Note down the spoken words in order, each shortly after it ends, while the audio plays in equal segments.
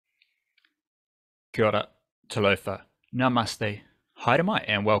Kia ora, talofa, namaste, haere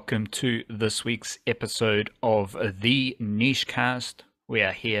and welcome to this week's episode of the Niche Cast. We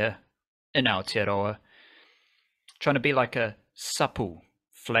are here in Aotearoa, trying to be like a supple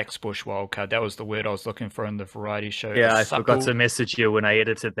Flaxbush wildcard. That was the word I was looking for in the variety show. A Yeah, I forgot supple, to message you when I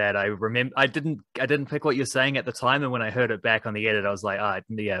edited that. I remember I didn't pick what you're saying at the time, and when I heard it back on the edit, I was like,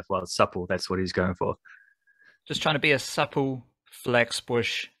 yeah, well, supple. That's what he's going for. just trying to be a supple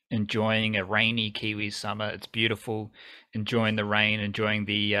Flaxbush, enjoying a rainy Kiwi summer. It's beautiful, enjoying the rain, enjoying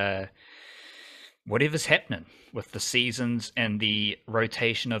the whatever's happening with the seasons and the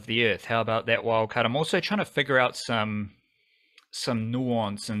rotation of the earth. How about that wild card? I'm also trying to figure out some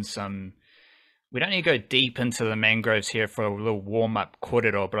nuance and some. We don't need to go deep into the mangroves here for a little warm-up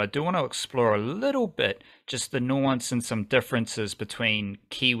korero, but I do want to explore a little bit just the nuance and some differences between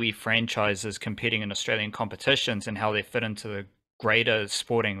Kiwi franchises competing in Australian competitions and how they fit into the greater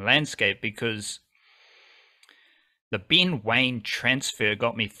sporting landscape, because the Ben Waine transfer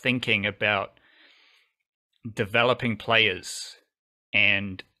got me thinking about developing players,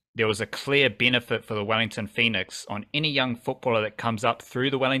 and there was a clear benefit for the Wellington Phoenix on any young footballer that comes up through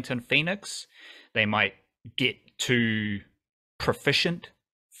the Wellington Phoenix. They might get too proficient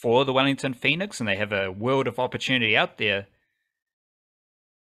for the Wellington Phoenix and they have a world of opportunity out there.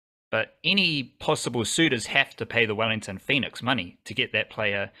 But any possible suitors have to pay the Wellington Phoenix money to get that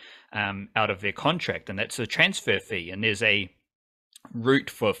player out of their contract, and that's a transfer fee. And there's a route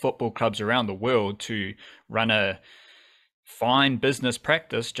for football clubs around the world to run a fine business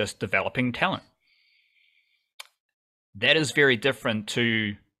practice just developing talent. That is very different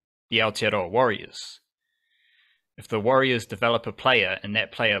to the Aotearoa Warriors. If the Warriors develop a player and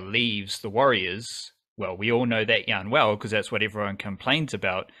that player leaves the Warriors, well, we all know that yarn well because that's what everyone complains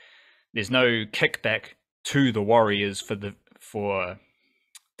about. There's no kickback to the Warriors for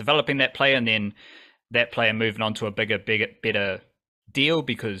developing that player and then that player moving on to a bigger, better deal,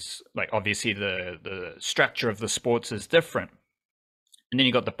 because like obviously the structure of the sports is different. And then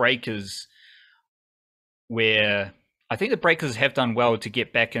you got the Breakers, where I think the Breakers have done well to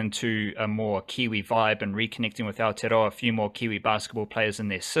get back into a more Kiwi vibe and reconnecting with Aotearoa, a few more Kiwi basketball players in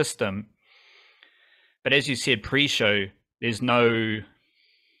their system. But as you said pre-show, there's nothing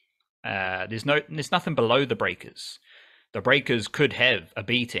below the Breakers. The Breakers could have a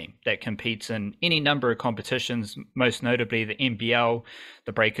B team that competes in any number of competitions, most notably the NBL.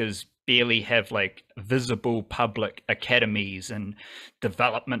 The Breakers barely have like visible public academies and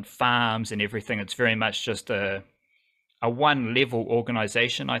development farms and everything. It's very much just a one level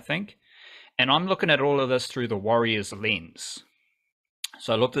organization, I think. And I'm looking at all of this through the Warriors lens.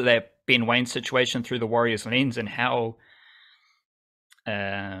 So I looked at that Ben Waine situation through the Warriors lens and how,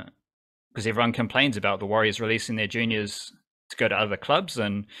 because everyone complains about the Warriors releasing their juniors to go to other clubs,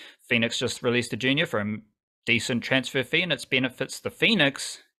 and Phoenix just released a junior for a decent transfer fee and it benefits the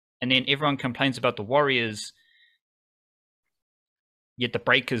Phoenix. And then everyone complains about the Warriors, yet the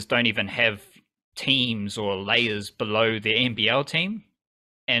Breakers don't even have teams or layers below their NBL team.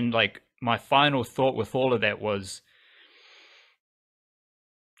 And like my final thought with all of that was,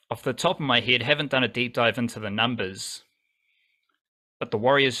 off the top of my head, haven't done a deep dive into the numbers, but the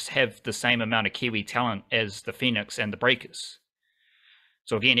Warriors have the same amount of Kiwi talent as the Phoenix and the Breakers.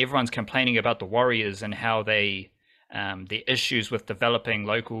 So again, everyone's complaining about the Warriors and how they their issues with developing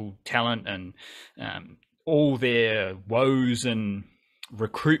local talent and all their woes and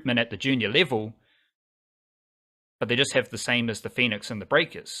recruitment at the junior level, but they just have the same as the Phoenix and the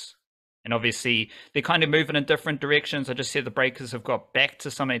Breakers. And obviously, they're kind of moving in different directions. I just said the Breakers have got back to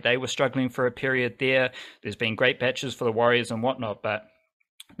something they were struggling for a period there. There's been great batches for the Warriors and whatnot, but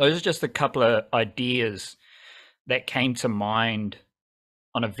those are just a couple of ideas that came to mind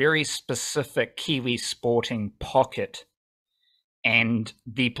on a very specific Kiwi sporting pocket and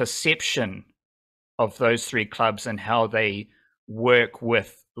the perception of those three clubs and how they work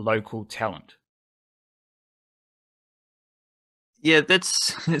with local talent. Yeah,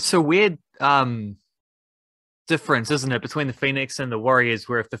 it's a weird difference, isn't it, between the Phoenix and the Warriors?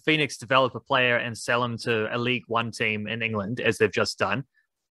 Where if the Phoenix develop a player and sell him to a League One team in England, as they've just done,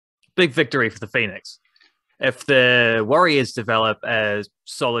 big victory for the Phoenix. If the Warriors develop a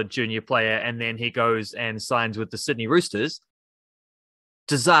solid junior player and then he goes and signs with the Sydney Roosters,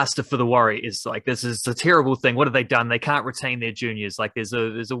 disaster for the Warriors. Like, this is a terrible thing. What have they done? They can't retain their juniors. Like, there's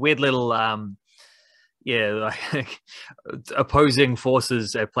a weird little like opposing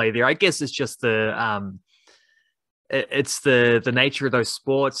forces at play there. I guess it's just it's the nature of those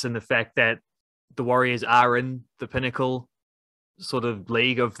sports and the fact that the Warriors are in the pinnacle sort of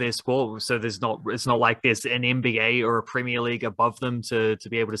league of their sport. So it's not like there's an NBA or a Premier League above them to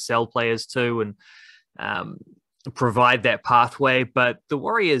be able to sell players to and um, provide that pathway. But the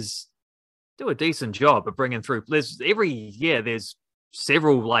Warriors do a decent job of bringing through. Every year there's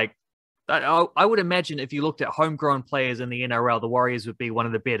several like I would imagine if you looked at homegrown players in the NRL, the Warriors would be one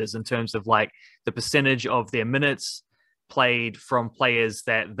of the betters in terms of like the percentage of their minutes played from players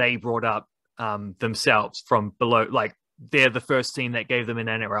that they brought up themselves from below. Like they're the first team that gave them an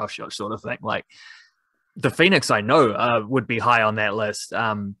NRL shot, sort of thing. Like the Phoenix, I know, would be high on that list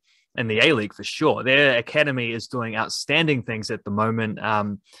in the A League for sure. Their academy is doing outstanding things at the moment.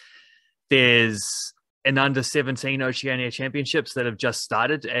 There's an under 17 Oceania Championships that have just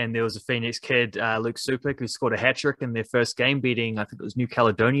started, and there was a Phoenix kid, Luke Supik, who scored a hat trick in their first game, beating I think it was New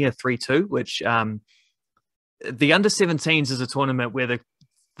Caledonia 3-2. Which the under 17s is a tournament where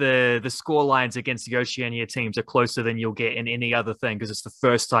the score lines against the Oceania teams are closer than you'll get in any other thing because it's the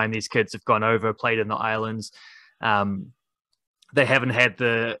first time these kids have gone over, played in the islands. They haven't had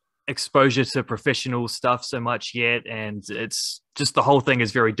the exposure to professional stuff so much yet, and it's just the whole thing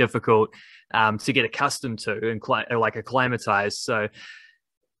is very difficult to get accustomed to and like acclimatize. So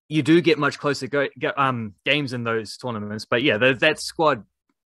you do get much closer games in those tournaments. But yeah, that squad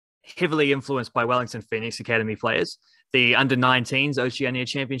heavily influenced by Wellington Phoenix Academy players. The under 19s Oceania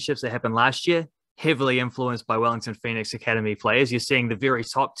Championships that happened last year, heavily influenced by Wellington Phoenix Academy players. You're seeing the very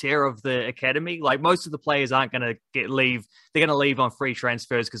top tier of the academy. Like most of the players aren't going to leave. They're going to leave on free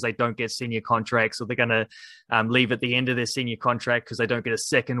transfers because they don't get senior contracts, or they're going to leave at the end of their senior contract because they don't get a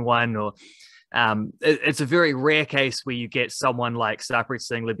second one. Or it's a very rare case where you get someone like Sarpreet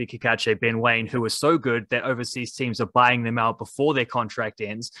Singh, Libby Kikache, Ben Wayne, who are so good that overseas teams are buying them out before their contract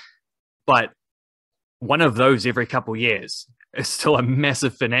ends. But one of those every couple of years is still a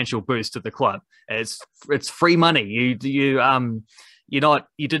massive financial boost to the club. It's free money. You didn't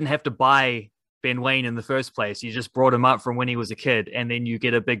have to buy Ben Wayne in the first place. You just brought him up from when he was a kid, and then you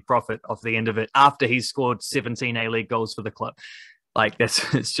get a big profit off the end of it after he's scored 17 A-League goals for the club. Like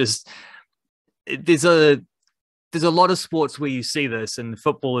it's just there's a lot of sports where you see this, and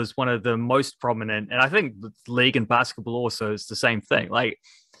football is one of the most prominent. And I think the league and basketball also is the same thing. Like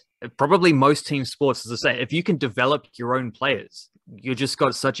probably most team sports is the same. If you can develop your own players, you just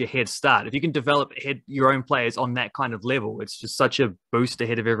got such a head start. If you can develop your own players on that kind of level, it's just such a boost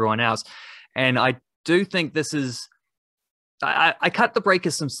ahead of everyone else. And I do think this is, I cut the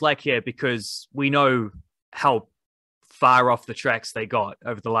Breakers some slack here because we know how far off the tracks they got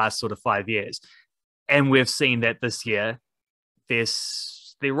over the last sort of 5 years. And we've seen that this year, they're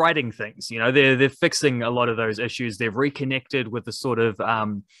righting things, they're fixing a lot of those issues. They've reconnected with the sort of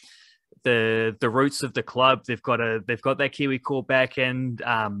the roots of the club. They've got that Kiwi core back end.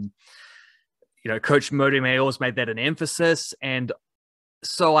 Coach Modi Mayor's made that an emphasis, and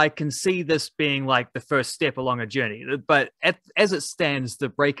so I can see this being like the first step along a journey. But as it stands, the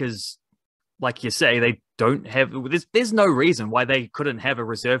Breakers, like you say, they don't have. There's no reason why they couldn't have a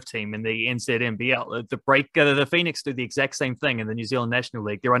reserve team in the NZNBL. The Phoenix do the exact same thing in the New Zealand National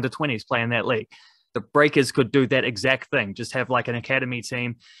League. Their under 20s play in that league. The Breakers could do that exact thing. Just have like an academy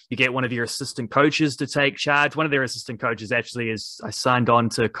team. You get one of your assistant coaches to take charge. One of their assistant coaches actually I signed on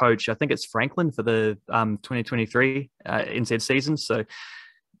to coach, I think it's Franklin for the 2023 NZ season. So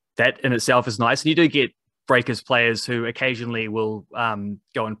that in itself is nice. And you do get Breakers players who occasionally will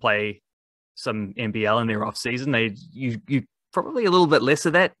go and play some NBL in their off season. You probably a little bit less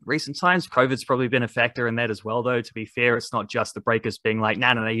of that recent times. COVID's probably been a factor in that as well, though. To be fair, it's not just the Breakers being like,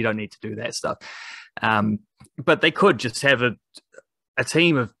 no, you don't need to do that stuff. But they could just have a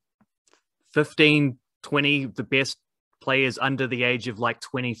team of 15, 20, the best players under the age of like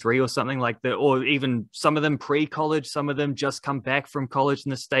 23 or something like that, or even some of them pre-college, some of them just come back from college in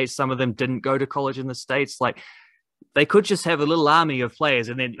the States, some of them didn't go to college in the States. Like they could just have a little army of players,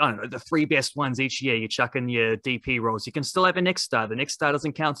 and then, I don't know, the 3 best ones each year, you chuck in your DP roles. You can still have a next star. The next star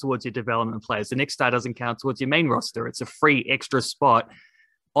doesn't count towards your development players. The next star doesn't count towards your main roster. It's a free extra spot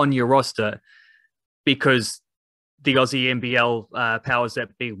on your roster because the Aussie NBL powers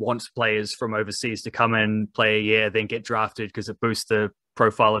that be wants players from overseas to come in, play a year, then get drafted because it boosts the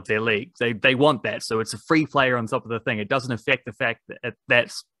profile of their league. They want that. So it's a free player on top of the thing. It doesn't affect the fact that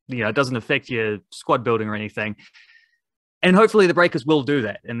it doesn't affect your squad building or anything. And hopefully the Breakers will do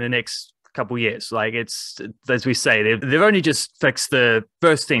that in the next couple of years. Like it's, as we say, they've only just fixed the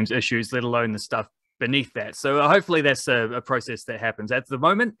first team's issues, let alone the stuff beneath that. So hopefully that's a process that happens. At the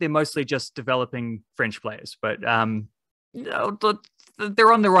moment, they're mostly just developing French players, but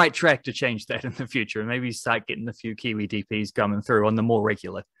they're on the right track to change that in the future and maybe start getting a few Kiwi DPs coming through on the more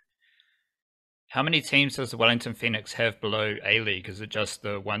regular. How many teams does the Wellington Phoenix have below A-League? Is it just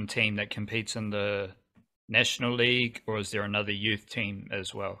the one team that competes in the National League, or is there another youth team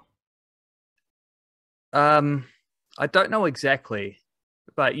as well? I don't know exactly,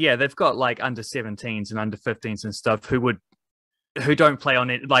 but yeah, they've got like under 17s and under 15s and stuff who don't play on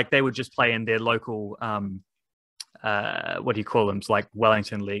it. Like they would just play in their local what do you call them? It's like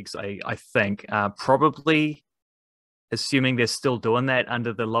Wellington leagues, I think. Probably assuming they're still doing that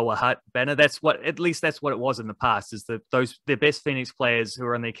under the Lower Hut banner. That's what, at least that's what it was in the past, is that those their best Phoenix players who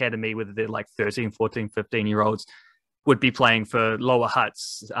are in the academy, whether they're like 13, 14, 15-year-olds, would be playing for Lower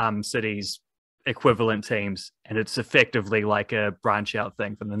Huts cities equivalent teams, and it's effectively like a branch out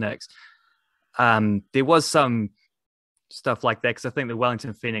thing from the Knicks. There was some stuff like that because I think the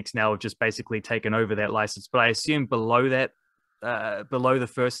Wellington Phoenix now have just basically taken over that license, but I assume below that, below the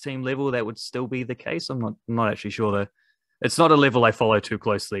first team level, that would still be the case. I'm not actually sure though. It's not a level I follow too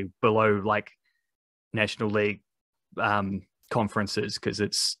closely below like National League conferences because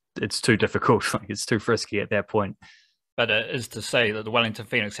it's too difficult. Like it's too frisky at that point. But it is to say that the Wellington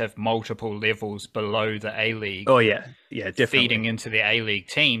Phoenix have multiple levels below the A-League. Oh yeah, definitely. Feeding into the A-League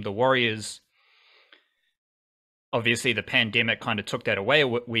team. The Warriors, obviously the pandemic kind of took that away a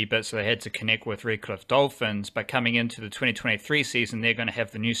wee bit, so they had to connect with Redcliffe Dolphins. But coming into the 2023 season, they're going to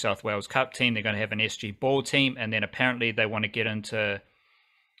have the New South Wales Cup team, they're going to have an SG Ball team, and then apparently they want to get into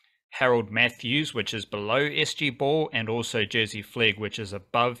Harold Matthews, which is below SG Ball, and also Jersey Flegg, which is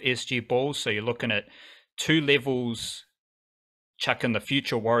above SG Ball. So you're looking at two levels chucking the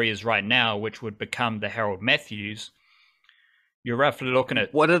future Warriors right now, which would become the Harold Matthews. You're roughly looking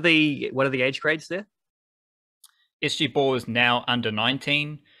at... What are the age grades there? SG Ball is now under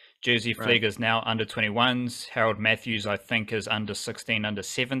 19. Jersey Flegg is now under 21s. Harold Matthews, I think, is under 16, under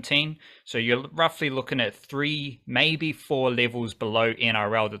 17. So you're roughly looking at 3, maybe 4 levels below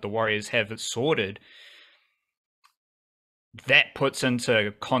NRL that the Warriors have it sorted. That puts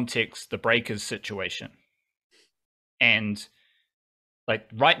into context the Breakers situation. And like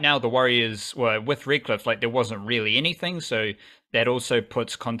right now, the Warriors were with Redcliffe, like there wasn't really anything. So that also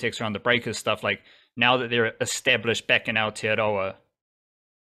puts context around the Breakers stuff. Like now that they're established back in Aotearoa,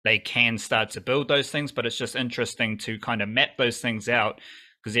 they can start to build those things, but it's just interesting to kind of map those things out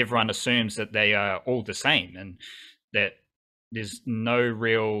because everyone assumes that they are all the same and that there's no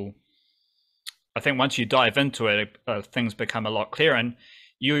real... I think once you dive into it, things become a lot clearer. And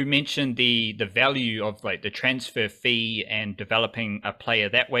you mentioned the value of like the transfer fee and developing a player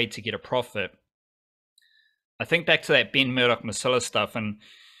that way to get a profit. I think back to that Ben Murdoch-Masila stuff, and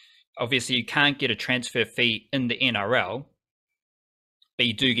obviously you can't get a transfer fee in the NRL, but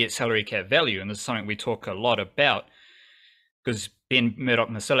you do get salary cap value, and this is something we talk a lot about because Ben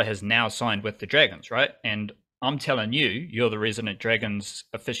Murdoch-Masila has now signed with the Dragons, right? And I'm telling you, you're the resident Dragons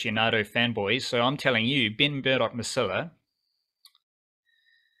aficionado fanboy, so I'm telling you, Ben Murdoch-Masila,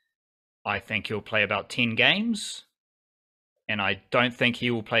 I think he'll play about 10 games, and I don't think he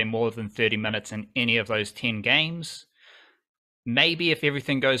will play more than 30 minutes in any of those 10 games. Maybe if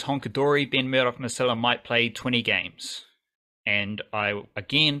everything goes honkadory, Ben Murdoch-Masila might play 20 games. And I,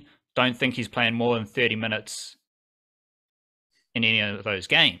 again, don't think he's playing more than 30 minutes in any of those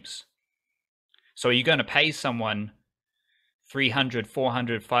games. So are you going to pay someone 300,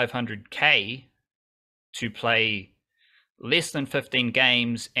 400, 500K to play less than 15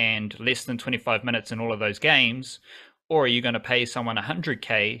 games and less than 25 minutes in all of those games? Or are you going to pay someone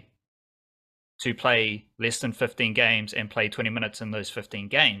 100K to play less than 15 games and play 20 minutes in those 15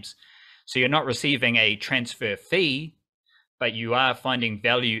 games? So you're not receiving a transfer fee, but you are finding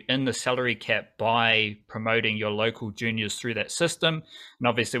value in the salary cap by promoting your local juniors through that system. And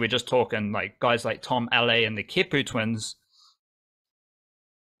obviously we're just talking like guys like Tom Ale and the Kepu twins.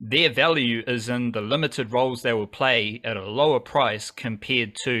 Their value is in the limited roles they will play at a lower price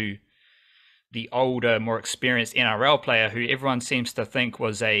compared to the older, more experienced NRL player who everyone seems to think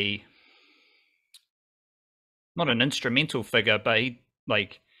was a, not an instrumental figure, but he,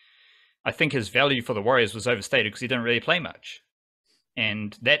 like, I think his value for the Warriors was overstated because he didn't really play much.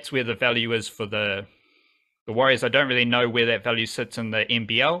 And that's where the value is for the Warriors. I don't really know where that value sits in the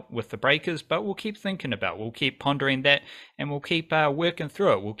NBL with the Breakers, but we'll keep thinking about it. We'll keep pondering that, and we'll keep working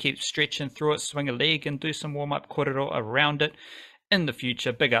through it. We'll keep stretching through it, swing a leg, and do some warm-up korero around it in the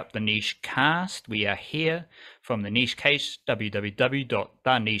future. Big up the Niche Cast. We are here from the Niche Case,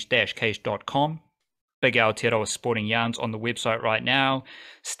 www.theniche-case.com. Big Aotearoa Sporting Yarns on the website right now.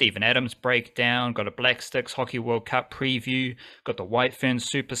 Stephen Adams breakdown. Got a Black Sticks Hockey World Cup preview. Got the White Ferns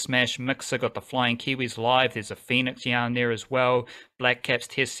Super Smash mixer. Got the Flying Kiwis live. There's a Phoenix yarn there as well. Blackcaps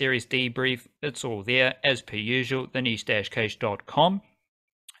Test Series debrief. It's all there as per usual. Theniche-case.com.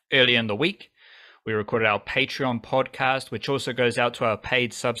 Early in the week, We recorded our Patreon podcast, which also goes out to our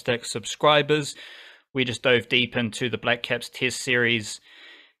paid Substack subscribers. We just dove deep into the Blackcaps Test series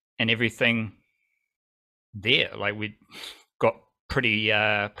and everything there. Like, we got pretty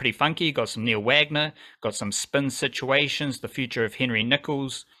funky, got some Neil Wagner, got some spin situations, the future of Henry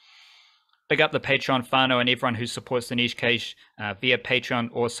Nichols. Big up the Patreon whānau and everyone who supports the Niche Cage via Patreon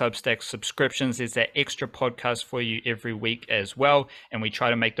or Substack subscriptions. There's that extra podcast for you every week as well. And we try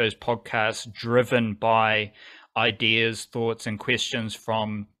to make those podcasts driven by ideas, thoughts, and questions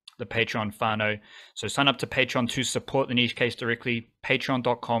from the Patreon whānau. So sign up to Patreon to support the Niche Cage directly.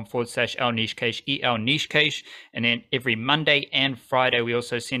 Patreon.com/our Niche Cage, EL Niche Cage. And then every Monday and Friday, we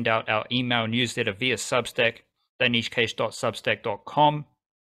also send out our email newsletter via Substack, thenichecage.substack.com.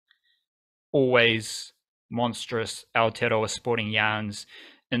 Always monstrous Aotearoa sporting yarns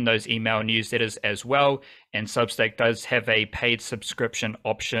in those email newsletters as well. And Substack does have a paid subscription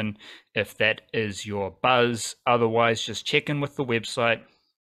option if that is your buzz. Otherwise, just check in with the website,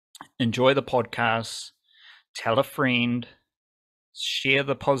 enjoy the podcasts, tell a friend, share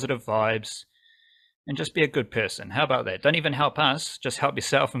the positive vibes, and just be a good person. How about that? Don't even help us, just help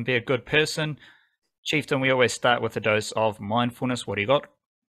yourself and be a good person. Chieftain, we always start with a dose of mindfulness. What do you got?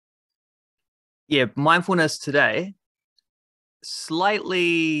 Yeah, mindfulness today,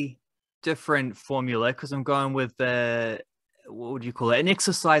 slightly different formula because I'm going with what would you call it? An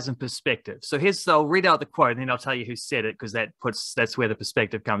exercise in perspective. So I'll read out the quote and then I'll tell you who said it because that's where the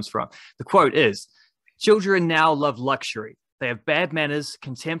perspective comes from. The quote is, "Children now love luxury. They have bad manners,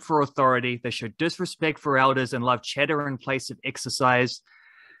 contempt for authority. They show disrespect for elders and love chatter in place of exercise.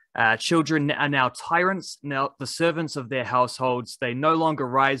 Children are now tyrants, now the servants of their households. They no longer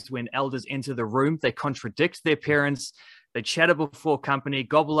rise when elders enter the room. They contradict their parents. They chatter before company,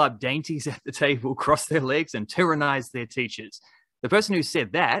 gobble up dainties at the table, cross their legs, and tyrannize their teachers." The person who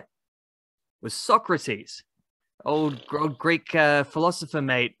said that was Socrates, old Greek philosopher,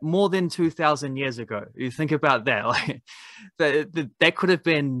 mate, more than 2,000 years ago. You think about that. Like, that could have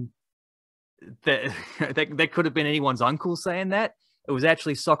been that could have been anyone's uncle saying that. It was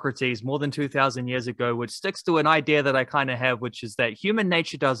actually Socrates more than 2,000 years ago, which sticks to an idea that I kind of have, which is that human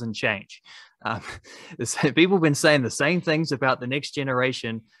nature doesn't change. People have been saying the same things about the next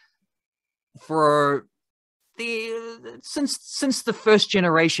generation since the first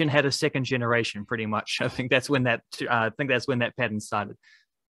generation had a second generation, pretty much. I think that's when that pattern started.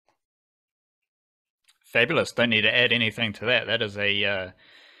 Fabulous. Don't need to add anything to that. That is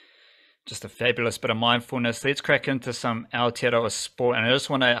just a fabulous bit of mindfulness. Let's crack into some Aotearoa sport. And I just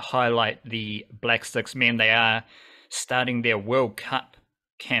want to highlight the Black Sticks men. They are starting their World Cup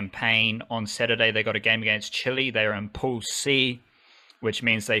campaign on Saturday. They got a game against Chile. They are in Pool C, which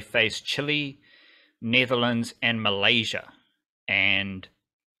means they face Chile, Netherlands, and Malaysia. And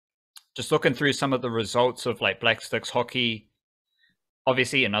just looking through some of the results of like Black Sticks hockey,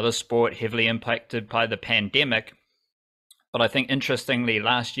 obviously another sport heavily impacted by the pandemic. But I think interestingly,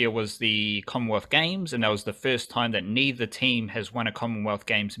 last year was the Commonwealth Games, and that was the first time that neither team has won a Commonwealth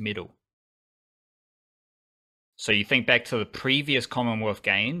Games medal. So you think back to the previous Commonwealth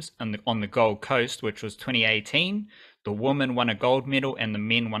Games on the Gold Coast, which was 2018, the women won a gold medal and the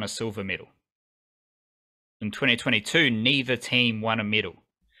men won a silver medal. In 2022, neither team won a medal.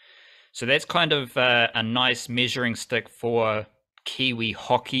 So that's kind of a nice measuring stick for Kiwi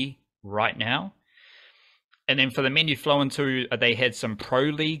hockey right now. And then for the men you flow into, they had some Pro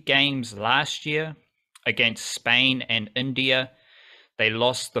League games last year against Spain and India. They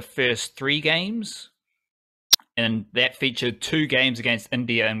lost the first 3 games, and that featured 2 games against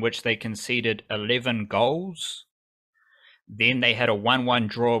India in which they conceded 11 goals. Then they had a 1-1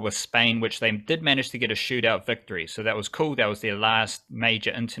 draw with Spain, which they did manage to get a shootout victory. So that was cool. That was their last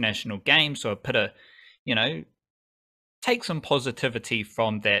major international game. So it put take some positivity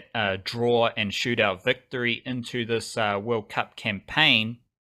from that draw and shootout victory into this World Cup campaign.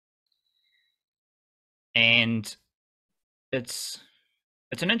 And it's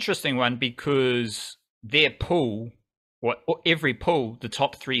an interesting one because their pool, every pool, the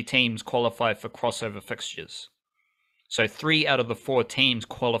top 3 teams qualify for crossover fixtures. So 3 out of the 4 teams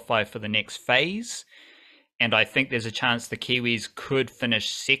qualify for the next phase. And I think there's a chance the Kiwis could finish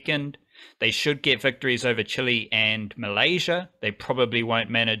second. They should get victories over Chile and Malaysia. They probably won't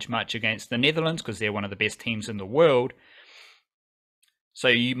manage much against the Netherlands because they're one of the best teams in the world. So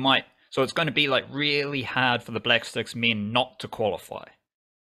it's going to be like really hard for the Black Sticks men not to qualify.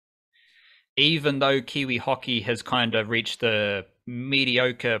 Even though Kiwi hockey has kind of reached the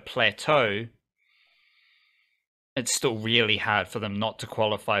mediocre plateau, it's still really hard for them not to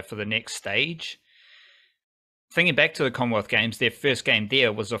qualify for the next stage. thinking back to the Commonwealth Games, their first game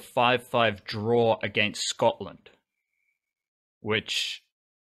there was a 5-5 draw against Scotland, which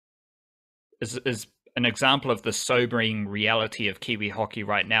is an example of the sobering reality of Kiwi hockey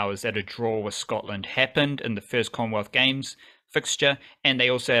right now, is that a draw with Scotland happened in the first Commonwealth Games fixture, and they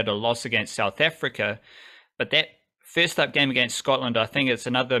also had a loss against South Africa. But that first up game against Scotland, I think it's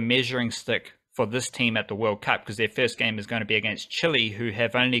another measuring stick for this team at the World Cup, because their first game is going to be against Chile, who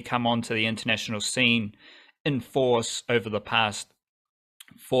have only come onto the international scene in force over the past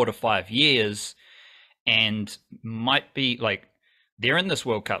 4 to 5 years, and might be like, they're in this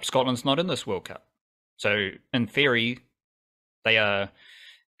World Cup. Scotland's not in this World Cup. So in theory, they are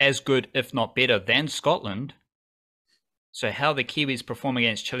as good, if not better, than Scotland. So how the Kiwis perform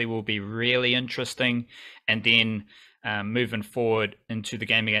against Chile will be really interesting. And then moving forward into the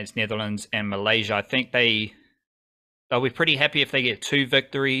game against Netherlands and Malaysia, I think they'll be pretty happy if they get 2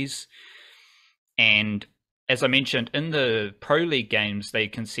 victories. And as I mentioned, in the Pro League games, they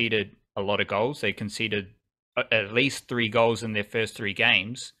conceded a lot of goals. They conceded at least 3 goals in their first 3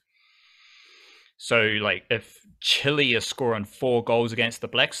 games. So, like, if Chile is scoring 4 goals against the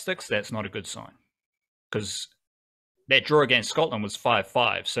Black Sticks, that's not a good sign, because that draw against Scotland was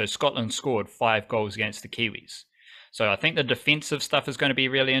 5-5. So Scotland scored 5 goals against the Kiwis. So I think the defensive stuff is going to be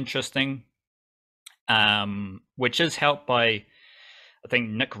really interesting, which is helped by, I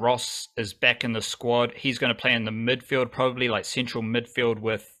think Nick Ross is back in the squad. He's going to play in the midfield, probably like central midfield,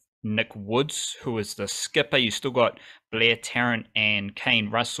 with Nick Woods, who is the skipper. You still got Blair Tarrant and Kane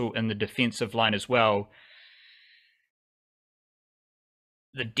Russell in the defensive line as well.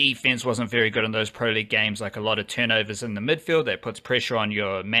 The defense wasn't very good in those Pro League games, like a lot of turnovers in the midfield that puts pressure on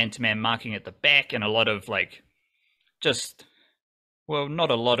your man-to-man marking at the back, and a lot of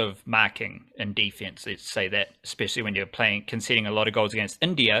not a lot of marking in defense, let's say that, especially when you're conceding a lot of goals against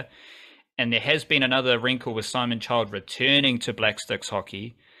India. And there has been another wrinkle with Simon Child returning to Black Sticks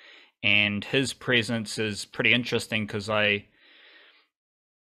hockey, and his presence is pretty interesting, because I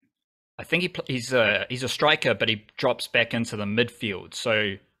think he's a striker, but he drops back into the midfield.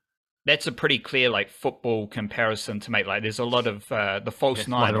 So that's a pretty clear like football comparison to make. Like, there's a lot of the false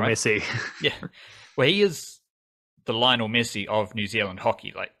nine, Lionel right? Messi. Yeah, well, he is the Lionel Messi of New Zealand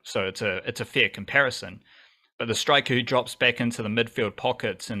hockey. Like, so it's a fair comparison. But the striker who drops back into the midfield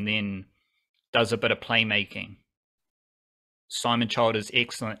pockets and then does a bit of playmaking, Simon Child is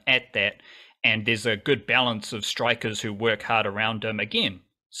excellent at that, and there's a good balance of strikers who work hard around him. Again,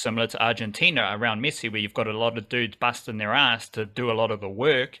 similar to Argentina around Messi, where you've got a lot of dudes busting their ass to do a lot of the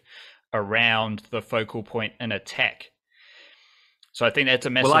work around the focal point in attack. So I think that's a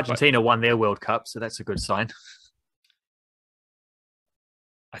massive... Well, Argentina won their World Cup, so that's a good sign.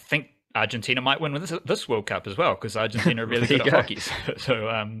 I think Argentina might win this World Cup as well, because Argentina are really good at hockey.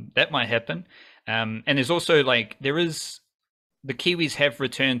 So that might happen. And there's also the Kiwis have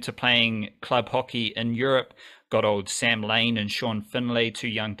returned to playing club hockey in Europe. Got old Sam Lane and Sean Finlay, 2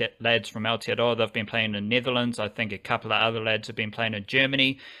 young lads from Aotearoa. They've been playing in Netherlands. I think a couple of other lads have been playing in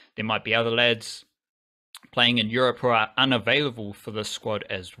Germany. There might be other lads playing in Europe who are unavailable for this squad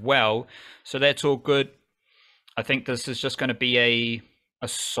as well. So that's all good. I think this is just going to be a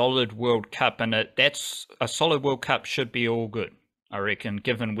solid World Cup, and that's a solid World Cup should be all good, I reckon,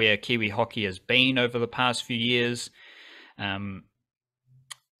 given where Kiwi hockey has been over the past few years. And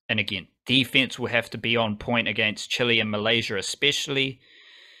again, defense will have to be on point against Chile and Malaysia especially.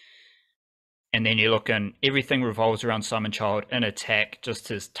 And then you're looking, everything revolves around Simon Child in attack, just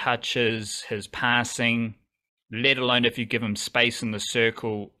his touches, his passing, let alone if you give him space in the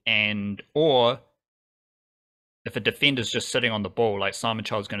circle, or if a defender's just sitting on the ball, like Simon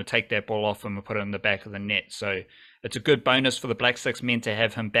Child's going to take that ball off him and put it in the back of the net. So it's a good bonus for the Black Sticks men to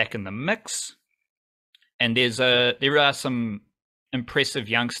have him back in the mix. And there are some impressive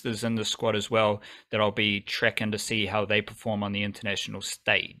youngsters in the squad as well that I'll be tracking to see how they perform on the international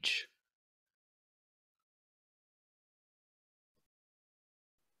stage.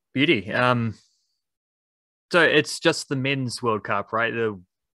 Beauty. So it's just the men's World Cup, right? The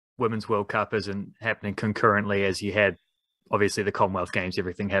Women's World Cup isn't happening concurrently as you had, obviously, the Commonwealth Games.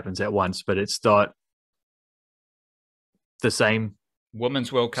 Everything happens at once, but it's not the same.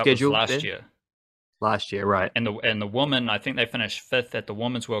 Women's World Cup was last year. Last year, right? And the women, I think they finished 5th at the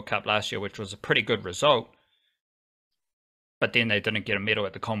Women's World Cup last year, which was a pretty good result. But then they didn't get a medal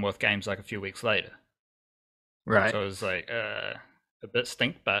at the Commonwealth Games like a few weeks later. Right. So it was like a bit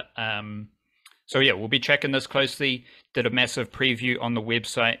stink, but so yeah, we'll be tracking this closely. Did a massive preview on the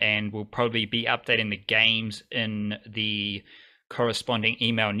website, and we'll probably be updating the games in the corresponding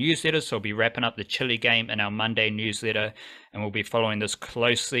email newsletter. So we'll be wrapping up the Chile game in our Monday newsletter, and we'll be following this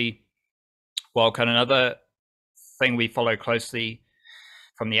closely. Wildcard, another thing we follow closely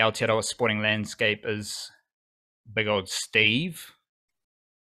from the Aotearoa sporting landscape is big old Steven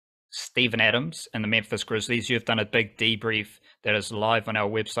Adams and the Memphis Grizzlies. You've done a big debrief that is live on our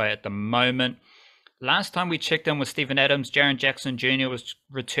website at the moment. Last time we checked in with Steven Adams, Jaren Jackson Jr. was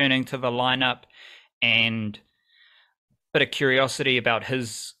returning to the lineup, and a bit of curiosity about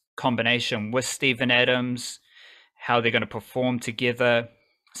his combination with Steven Adams, how they're going to perform together.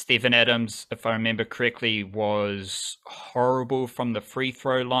 Steven Adams, if I remember correctly, was horrible from the free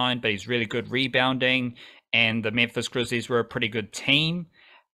throw line, but he's really good rebounding, and the Memphis Grizzlies were a pretty good team.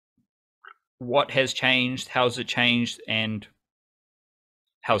 What has changed? How's it changed? And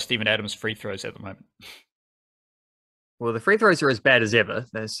how's Steven Adams' free throws at the moment? Well, the free throws are as bad as ever.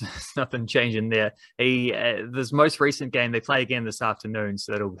 There's nothing changing there. This most recent game, they play again this afternoon,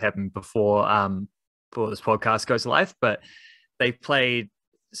 so that'll happen before this podcast goes live. But they played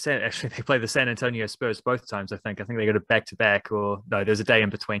the San Antonio Spurs both times. I think they got a back-to-back, or no, there's a day in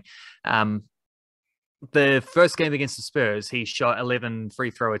between. The first game against the Spurs, he shot 11 free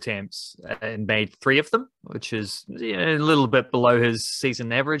throw attempts and made 3 of them, which is a little bit below his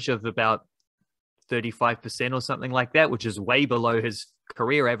season average of about 35% or something like that, which is way below his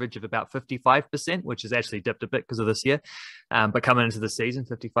career average of about 55%, which has actually dipped a bit because of this year. But coming into the season,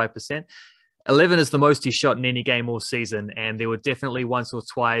 55%. 11 is the most he's shot in any game all season, and there were definitely once or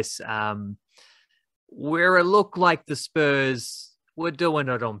twice where it looked like the Spurs were doing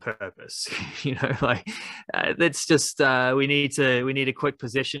it on purpose. That's just we need a quick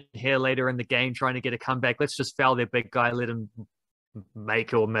possession here later in the game, trying to get a comeback. Let's just foul their big guy, let him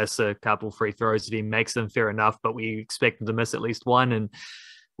make or miss a couple free throws. If he makes them, fair enough, but we expect him to miss at least one, and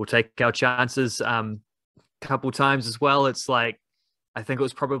we'll take our chances. Couple times as well, it's like, I think it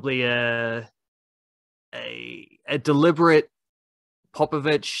was probably a deliberate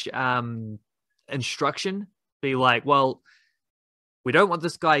Popovich instruction. Be like, well, we don't want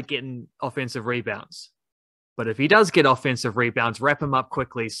this guy getting offensive rebounds, but if he does get offensive rebounds, wrap him up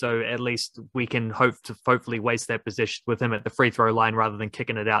quickly, so at least we can hopefully waste that position with him at the free throw line rather than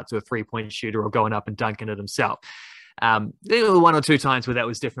kicking it out to a 3-point shooter or going up and dunking it himself. There were 1 or 2 times where that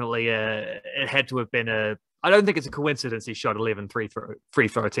was definitely it had to have been I don't think it's a coincidence he shot 11 free throw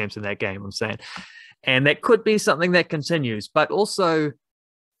attempts in that game, I'm saying. And that could be something that continues. But also,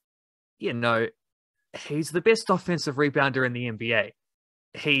 he's the best offensive rebounder in the NBA.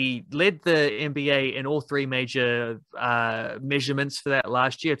 He led the NBA in all 3 major measurements for that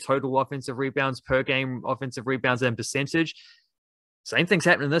last year: total offensive rebounds, per game offensive rebounds, and percentage. Same thing's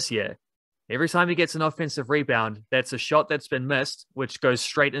happening this year. Every time he gets an offensive rebound, that's a shot that's been missed, which goes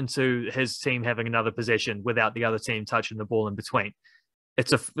straight into his team having another possession without the other team touching the ball in between.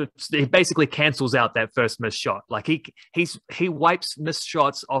 He basically cancels out that first missed shot. Like he wipes missed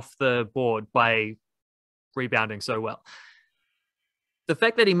shots off the board by rebounding so well. The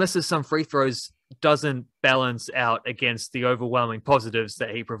fact that he misses some free throws doesn't balance out against the overwhelming positives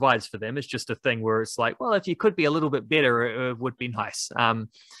that he provides for them. It's just a thing where it's like, well, if you could be a little bit better, it would be nice.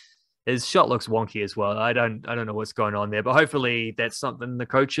 His shot looks wonky as well. I don't know what's going on there, but hopefully that's something the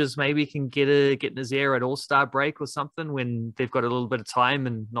coaches maybe can get in his ear at All-Star break or something, when they've got a little bit of time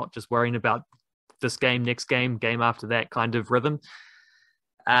and not just worrying about this game, next game, game after that kind of rhythm.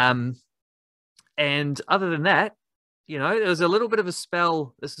 And other than that, there was a little bit of a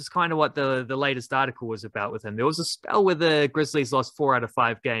spell. This is kind of what the latest article was about with him. There was a spell where the Grizzlies lost 4 out of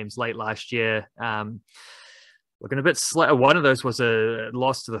 5 games late last year. Looking a bit slow. One of those was a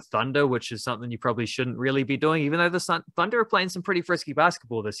loss to the Thunder, which is something you probably shouldn't really be doing, even though the Thunder are playing some pretty frisky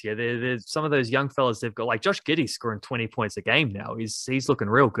basketball this year. There's some of those young fellas they've got, like Josh Giddey scoring 20 points a game now. He's looking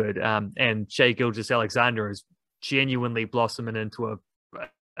real good. And Shai Gilgeous-Alexander is genuinely blossoming into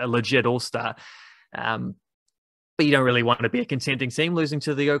a legit all-star. But you don't really want to be a contending team losing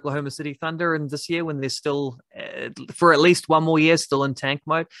to the Oklahoma City Thunder in this year when they're still, for at least one more year, still in tank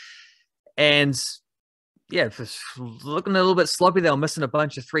mode. And yeah, looking a little bit sloppy. They were missing a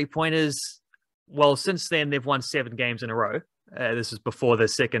bunch of 3-pointers. Well, since then, they've won 7 games in a row. This is before the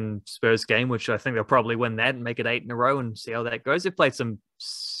second Spurs game, which I think they'll probably win that and make it 8 in a row and see how that goes. They've played some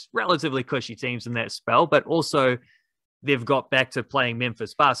relatively cushy teams in that spell, but also they've got back to playing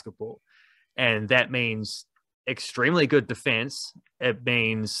Memphis basketball. And that means extremely good defense. It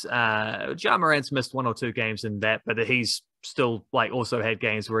means Ja Morant's missed 1 or 2 games in that, but he's still also had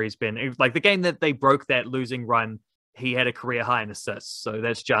games where he's been like the game that they broke that losing run. He had a career high in assists. So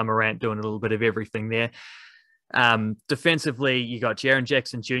that's Ja Morant doing a little bit of everything there. Defensively, you got Jaren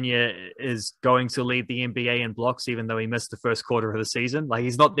Jackson Jr. is going to lead the NBA in blocks, even though he missed the first quarter of the season. Like,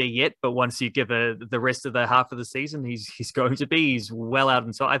 he's not there yet, but once you give the rest of the half of the season, he's going to be. He's well out.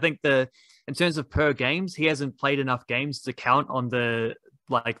 And so I think in in terms of per games, he hasn't played enough games to count on the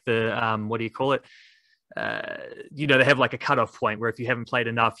what do you call it? They have like a cutoff point where if you haven't played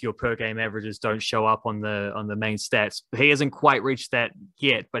enough, your per game averages don't show up on the main stats. He hasn't quite reached that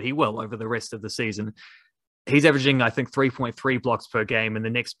yet, but he will over the rest of the season. He's averaging, I think, 3.3 blocks per game, and the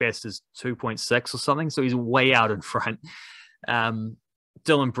next best is 2.6 or something. So he's way out in front.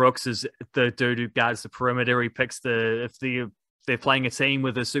 Dylan Brooks is the dude who guards the perimeter. He picks if they're playing a team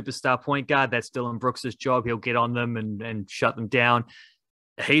with a superstar point guard, that's Dylan Brooks's job. He'll get on them and shut them down.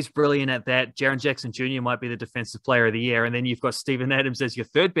 He's brilliant at that. Jaren Jackson Jr. might be the defensive player of the year. And then you've got Steven Adams as your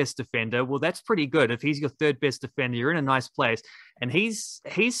third best defender. Well, that's pretty good. If he's your third best defender, you're in a nice place. And he's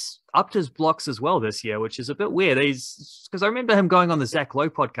upped his blocks as well this year, which is a bit weird. Because I remember him going on the Zach Lowe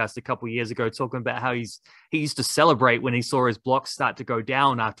podcast a couple of years ago, talking about how he used to celebrate when he saw his blocks start to go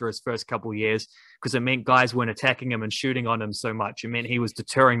down after his first couple of years, because it meant guys weren't attacking him and shooting on him so much. It meant he was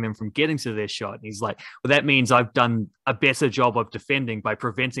deterring them from getting to their shot. And he's like, well, that means I've done a better job of defending by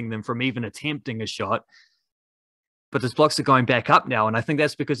preventing them from even attempting a shot. But his blocks are going back up now. And I think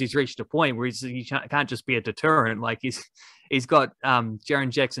that's because he's reached a point where he can't just be a deterrent. Like he's got Jaren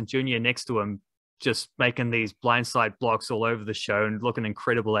Jackson Jr. next to him, just making these blindside blocks all over the show and looking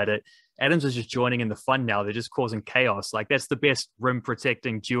incredible at it. Adams is just joining in the fun now. They're just causing chaos. Like that's the best rim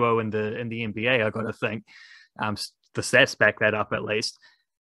protecting duo in the NBA, I got to think. The stats back that up at least.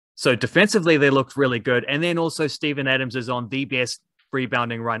 So defensively, they looked really good. And then also Steven Adams is on the best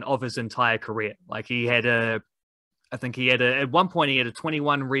rebounding run of his entire career. Like at one point he had a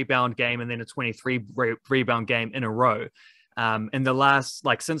 21 rebound game and then a 23 rebound game in a row. In the last,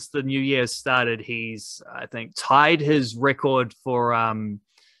 since the new year started, he's, I think, tied his record for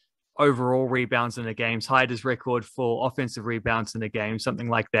overall rebounds in a game, tied his record for offensive rebounds in a game, something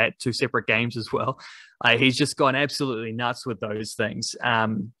like that, 2 separate games as well. He's just gone absolutely nuts with those things.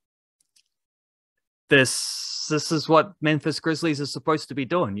 This is what Memphis Grizzlies are supposed to be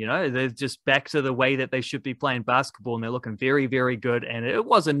doing. They're just back to the way that they should be playing basketball, and they're looking very, very good. And it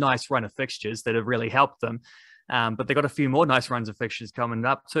was a nice run of fixtures that have really helped them. But they got a few more nice runs of fixtures coming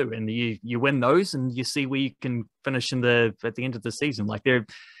up too. And you win those and you see where you can finish at the end of the season. Like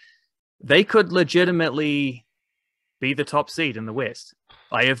they could legitimately be the top seed in the West.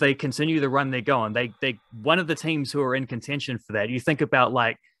 Like if they continue the run they're going, they one of the teams who are in contention for that. You think about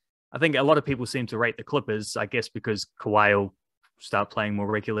I think a lot of people seem to rate the Clippers, I guess, because Kawhi will start playing more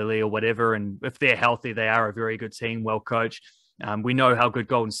regularly or whatever. And if they're healthy, they are a very good team, well coached. We know how good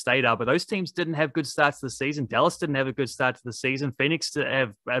Golden State are, but those teams didn't have good starts to the season. Dallas didn't have a good start to the season. Phoenix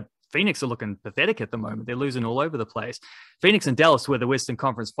are looking pathetic at the moment. They're losing all over the place. Phoenix and Dallas were the Western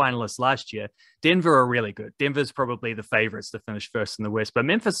Conference finalists last year. Denver are really good. Denver's probably the favorites to finish first in the West, but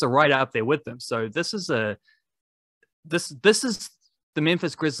Memphis are right up there with them. So this is the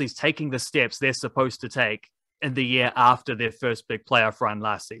Memphis Grizzlies taking the steps they're supposed to take in the year after their first big playoff run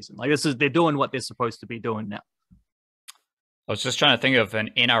last season. They're doing what they're supposed to be doing now. I was just trying to think of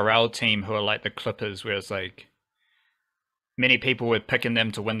an NRL team who are like the Clippers, where it's like many people were picking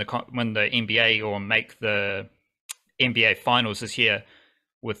them to win the NBA or make the NBA finals this year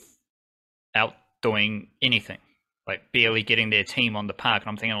without doing anything, like barely getting their team on the park. And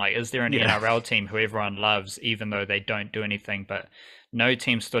I'm thinking, is there an NRL team who everyone loves, even though they don't do anything? But no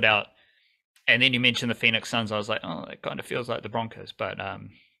team stood out. And then you mentioned the Phoenix Suns. I was like, oh, it kind of feels like the Broncos, but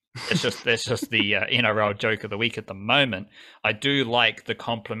that's just the NRL joke of the week at the moment. I do like the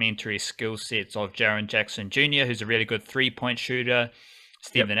complementary skill sets of Jaren Jackson Jr., who's a really good 3-point shooter.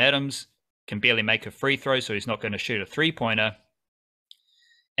 Steven Adams can barely make a free throw, so he's not going to shoot a 3-pointer.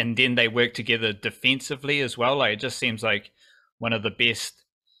 And then they work together defensively as well. It just seems like one of the best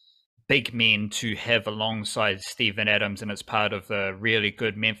big men to have alongside Steven Adams, and it's part of the really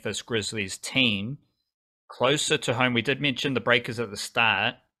good Memphis Grizzlies team. Closer to home, we did mention the Breakers at the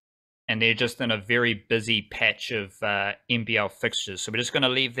start, and they're just in a very busy patch of NBL fixtures. So we're just going to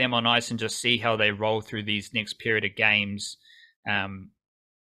leave them on ice and just see how they roll through these next period of games in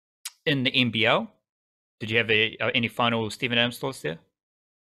the NBL. Did you have any final Steven Adams thoughts there?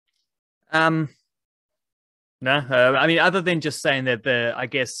 No. Other than just saying that I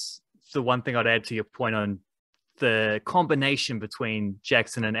guess the one thing I'd add to your point on the combination between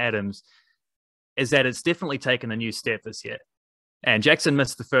Jackson and Adams is that it's definitely taken a new step this year. And Jackson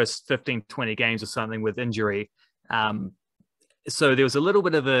missed the first 15, 20 games or something with injury. So there was a little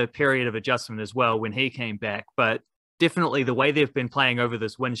bit of a period of adjustment as well when he came back. But definitely the way they've been playing over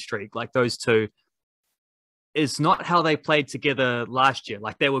this win streak, like those two, is not how they played together last year.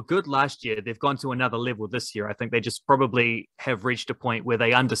 They were good last year. They've gone to another level this year. I think they just probably have reached a point where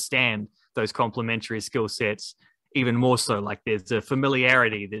they understand those complementary skill sets even more so. Like there's a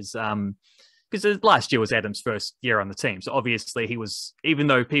familiarity. There's because last year was Adams' first year on the team, so obviously he was, even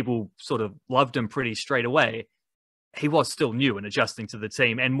though people sort of loved him pretty straight away, he was still new and adjusting to the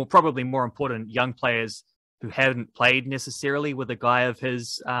team, and probably more important, young players who hadn't played necessarily with a guy of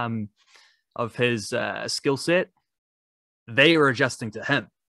his skill set, they are adjusting to him.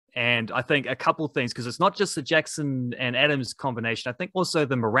 And I think a couple of things, because it's not just the Jackson and Adams combination. I think also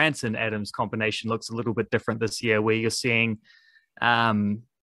the Morant and Adams combination looks a little bit different this year, where you're seeing a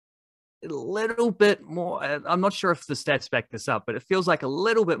little bit more. I'm not sure if the stats back this up, but it feels like a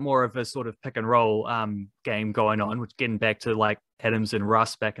little bit more of a sort of pick and roll game going on, which getting back to like Adams and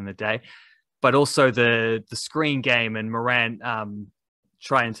Russ back in the day, but also the screen game and Morant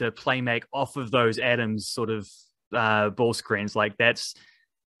trying to play make off of those Adams sort of ball screens. Like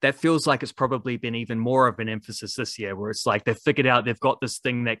that feels like it's probably been even more of an emphasis this year, where it's like they've figured out they've got this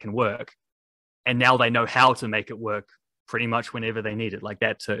thing that can work, and now they know how to make it work pretty much whenever they need it, like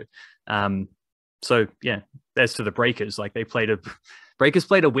that too. So yeah, as to the Breakers, like Breakers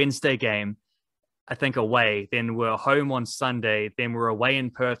played a Wednesday game, I think away, then we're home on Sunday, then we're away in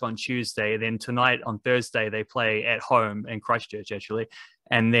Perth on Tuesday, then tonight on Thursday they play at home in Christchurch actually,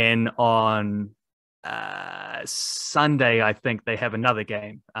 and then on Sunday I think they have another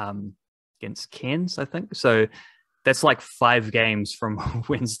game against Cairns, I think. So that's like 5 games from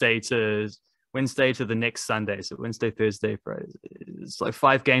Wednesday to the next Sunday. So Wednesday, Thursday, Friday. It's like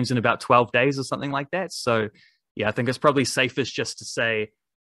 5 games in about 12 days or something like that. So yeah, I think it's probably safest just to say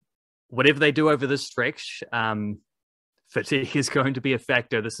whatever they do over this stretch, fatigue is going to be a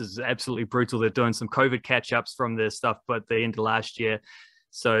factor. This is absolutely brutal. They're doing some COVID catch-ups from their stuff, but the end of last year.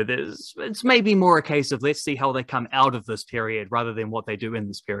 So it's maybe more a case of let's see how they come out of this period rather than what they do in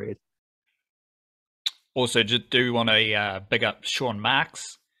this period. Also, just do want to big up Sean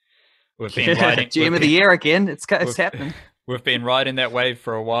Marks. We've been riding GM of the year again. It's happening. We've been riding that wave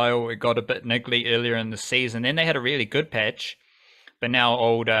for a while. It got a bit niggly earlier in the season. Then they had a really good patch. But now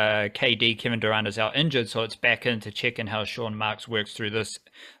old KD, Kevin Durant, is out injured, so it's back into checking how Sean Marks works through this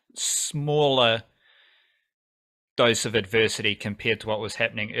smaller dose of adversity compared to what was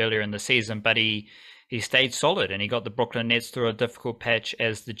happening earlier in the season. But he stayed solid, and he got the Brooklyn Nets through a difficult patch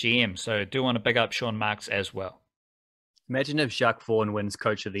as the GM. So do want to big up Sean Marks as well. Imagine if Jacques Vaughn wins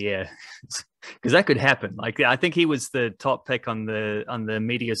Coach of the Year, because that could happen. Like I think he was the top pick on the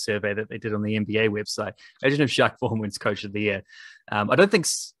media survey that they did on the NBA website. Imagine if Jacques Vaughn wins Coach of the Year. I don't think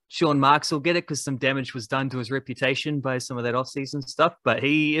Sean Marks will get it because some damage was done to his reputation by some of that off-season stuff. But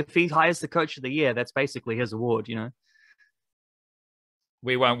if he hires the Coach of the Year, that's basically his award, you know.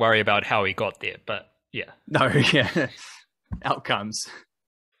 We won't worry about how he got there, but yeah. No, yeah. Outcomes.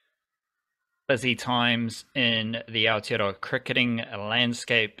 Busy times in the Aotearoa cricketing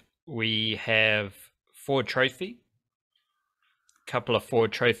landscape. We have Ford Trophy. A couple of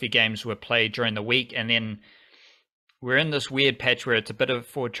Ford Trophy games were played during the week, and then we're in this weird patch where it's a bit of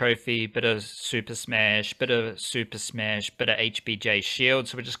Ford Trophy, bit of Super Smash, bit of Super Smash, bit of HBJ Shield.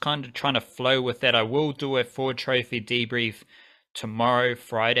 So we're just kind of trying to flow with that. I will do a Ford Trophy debrief tomorrow,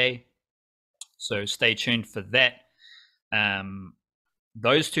 Friday. So stay tuned for that.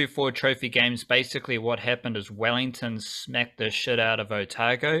 Those 2 Ford Trophy games, basically what happened is Wellington smacked the shit out of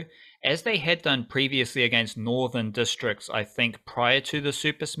Otago, as they had done previously against Northern Districts, I think, prior to the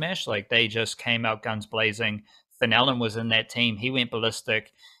Super Smash. Like, they just came out guns blazing. Finn Allen was in that team. He went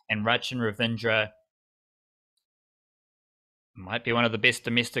ballistic. And Rachin Ravindra might be one of the best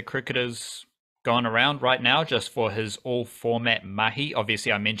domestic cricketers going around right now, just for his all-format mahi.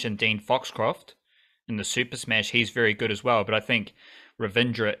 Obviously, I mentioned Dean Foxcroft in the Super Smash. He's very good as well. But I think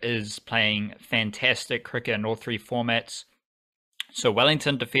Ravindra is playing fantastic cricket in all 3 formats. So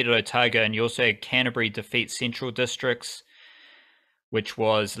Wellington defeated Otago, and you also had Canterbury defeat Central Districts, which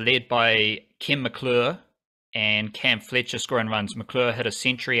was led by Ken McClure and Cam Fletcher scoring runs. McClure hit a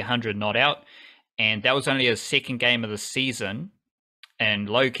century, 100 not out, and that was only his 2nd game of the season. And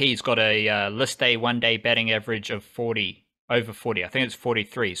low-key, he's got a list A one-day batting average of 40, over 40. I think it's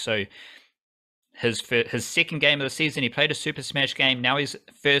 43. So his 2nd game of the season, he played a Super Smash game. Now his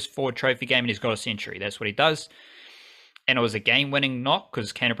first Ford Trophy game, and he's got a century. That's what he does. And it was a game-winning knock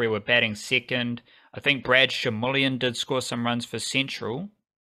because Canterbury were batting 2nd. I think Brad Shamulian did score some runs for Central.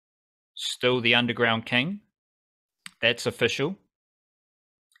 Still the underground king. That's official.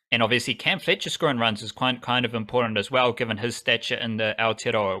 And obviously Cam Fletcher scoring runs is kind of important as well, given his stature in the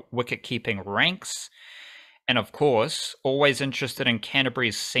Aotearoa wicket-keeping ranks. And of course, always interested in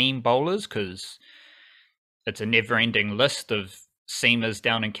Canterbury's seam bowlers, because it's a never-ending list of seamers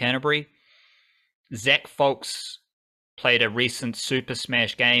down in Canterbury. Zach Folks played a recent Super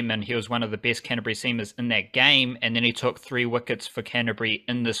Smash game, and he was one of the best Canterbury seamers in that game. And then he took 3 wickets for Canterbury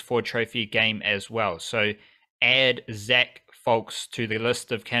in this 4 trophy game as well. So add Zach Folks to the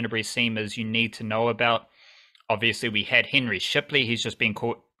list of Canterbury seamers you need to know about. Obviously, we had Henry Shipley. He's just been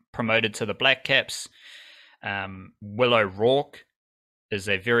promoted to the Blackcaps. Willow Rourke is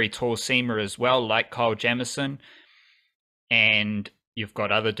a very tall seamer as well, like Kyle Jamieson. And you've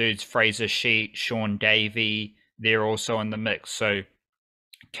got other dudes, Fraser Sheet, Sean Davey. They're also in the mix. So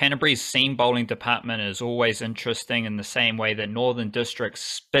Canterbury's seam bowling department is always interesting in the same way that Northern District's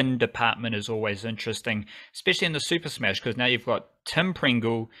spin department is always interesting, especially in the Super Smash, because now you've got Tim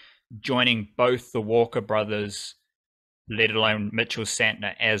Pringle joining both the Walker brothers, let alone Mitchell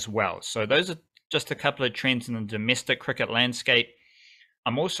Santner as well. So those are just a couple of trends in the domestic cricket landscape.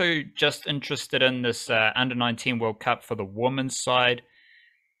 I'm also just interested in this Under-19 World Cup for the women's side,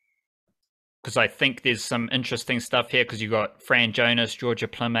 because I think there's some interesting stuff here, because you've got Fran Jonas, Georgia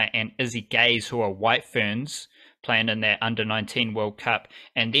Plummer, and Izzy Gaze, who are White Ferns, playing in that Under-19 World Cup.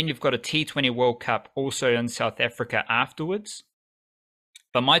 And then you've got a T20 World Cup also in South Africa afterwards.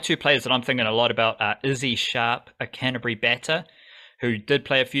 But my 2 players that I'm thinking a lot about are Izzy Sharp, a Canterbury batter, who did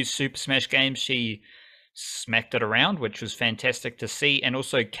play a few Super Smash games. She smacked it around, which was fantastic to see. And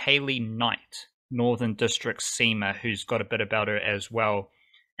also Kaylee Knight, Northern District seamer, who's got a bit about her as well.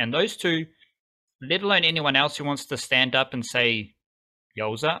 And those 2, let alone anyone else who wants to stand up and say,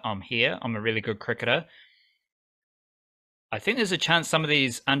 Yowza, I'm here, I'm a really good cricketer. I think there's a chance some of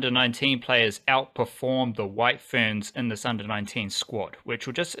these under-19 players outperform the White Ferns in this under-19 squad, which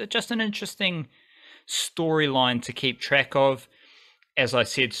will just an interesting storyline to keep track of. As I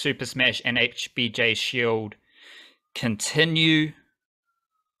said, Super Smash and HBJ Shield continue,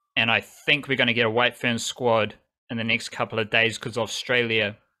 and I think we're going to get a White Ferns squad in the next couple of days, because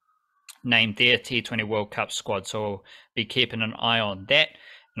Australia named their T20 World Cup squad, so we'll be keeping an eye on that.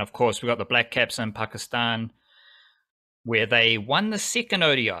 And of course, we've got the Blackcaps in Pakistan, where they won the second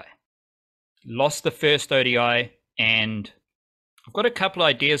ODI, lost the first ODI, and I've got a couple of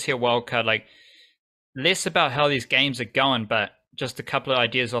ideas here, Wildcard, like less about how these games are going, but just a couple of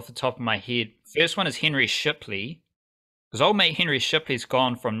ideas off the top of my head. First one is Henry Shipley, because old mate Henry Shipley's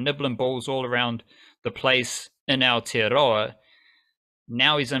gone from nibbling balls all around the place in Aotearoa.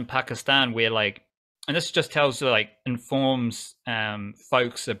 Now he's in Pakistan, where and this just informs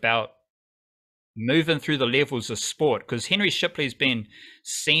folks about moving through the levels of sport, because Henry Shipley's been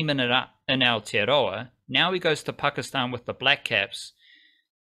seaming it up in Aotearoa. Now he goes to Pakistan with the Blackcaps,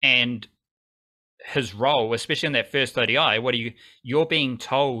 and his role, especially in that first ODI, you're being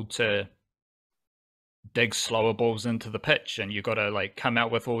told to dig slower balls into the pitch, and you've got to come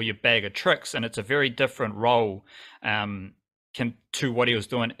out with all your bag of tricks, and it's a very different role to what he was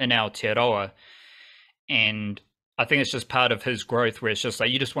doing in Aotearoa. And I think it's just part of his growth, where it's just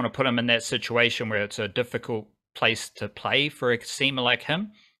you just want to put him in that situation where it's a difficult place to play for a seamer like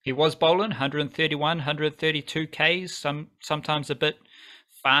him. He was bowling 131, 132 Ks, sometimes a bit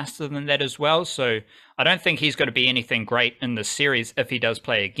faster than that as well. So I don't think he's going to be anything great in the series if he does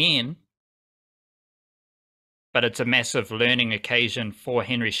play again. But it's a massive learning occasion for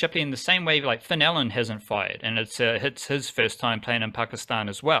Henry Shipley, in the same way Finn Allen hasn't fired, and it's his first time playing in Pakistan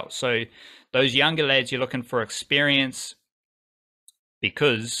as well. So those younger lads, you're looking for experience,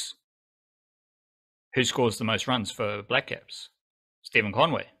 because who scores the most runs for Blackcaps? Stephen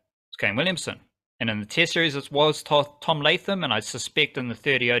Conway. It's Kane Williamson. And in the Test series, it was Tom Latham, and I suspect in the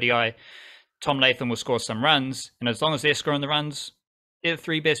 30 ODI, Tom Latham will score some runs. And as long as they're scoring the runs, they're the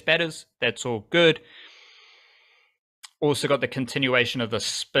 3 best batters. That's all good. Also got the continuation of the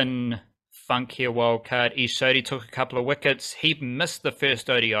spin funk here, wildcard. Ish Sodhi took a couple of wickets. He missed the first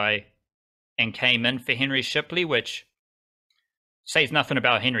ODI and came in for Henry Shipley, which says nothing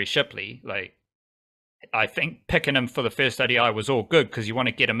about Henry Shipley. I think picking him for the first ODI was all good, because you want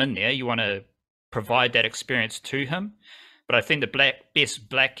to get him in there. You want to provide that experience to him. But I think the best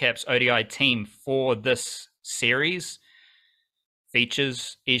Blackcaps ODI team for this series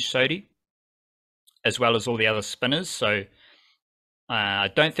features Ish Sodhi, as well as all the other spinners. So I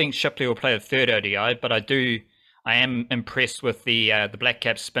don't think Shipley will play the third ODI, but I am impressed with the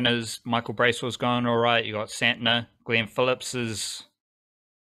Blackcaps spinners. Michael Bracewell's going all right. You got Santner. Glenn Phillips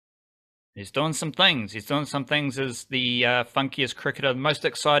he's doing some things. He's doing some things as the funkiest cricketer, the most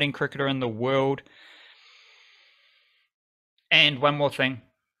exciting cricketer in the world. And one more thing.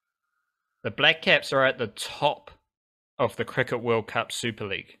 The Blackcaps are at the top of the Cricket World Cup Super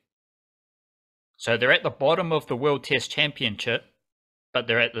League. So they're at the bottom of the World Test Championship, but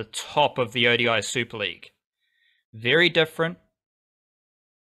they're at the top of the ODI Super League. Very different.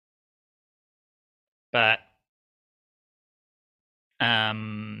 But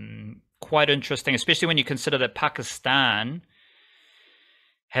Quite interesting, especially when you consider that Pakistan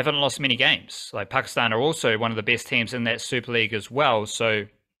haven't lost many games. Like Pakistan are also one of the best teams in that Super League as well. So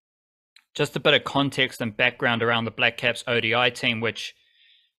just a bit of context and background around the Black Caps ODI team, which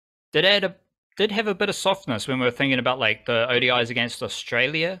did have a bit of softness when we were thinking about like the ODIs against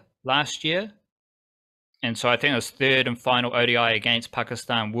Australia last year. And so I think this third and final ODI against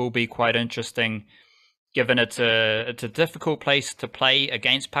Pakistan will be quite interesting, given it's a difficult place to play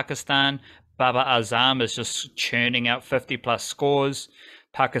against Pakistan. Babar Azam is just churning out 50-plus scores.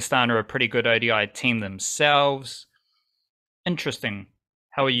 Pakistan are a pretty good ODI team themselves. Interesting.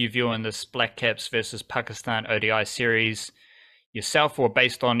 How are you viewing this Black Caps versus Pakistan ODI series yourself, or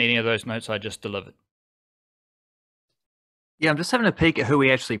based on any of those notes I just delivered? Yeah, I'm just having a peek at who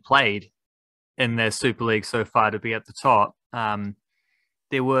we actually played in their Super League so far to be at the top.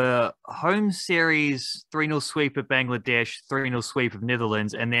 There were home series 3-0 sweep of Bangladesh, 3-0 sweep of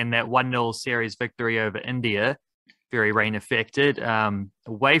Netherlands, and then that 1-0 series victory over India, very rain affected.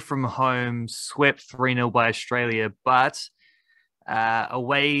 Away from home, swept 3-0 by Australia, but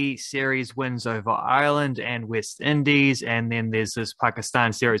away series wins over Ireland and West Indies, and then there's this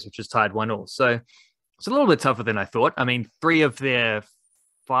Pakistan series, which is tied 1-1. So it's a little bit tougher than I thought. I mean, 3 of their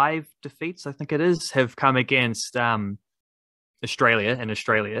 5 defeats, I think it is, have come against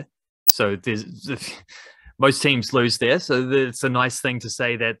Australia. So there's most teams lose there. So it's a nice thing to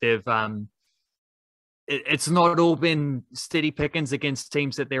say that they've it's not all been steady pickings against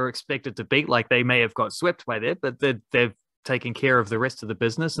teams that they were expected to beat. Like they may have got swept by there, but they've taken care of the rest of the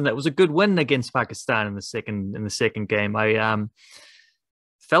business, and that was a good win against Pakistan in the second game. I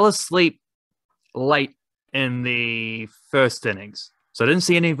fell asleep late in the first innings, so I didn't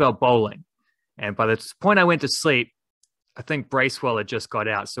see any of our bowling. And by the point I went to sleep, I think Bracewell had just got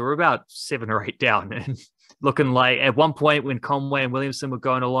out. So we're about 7 or 8 down, and looking like at one point when Conway and Williamson were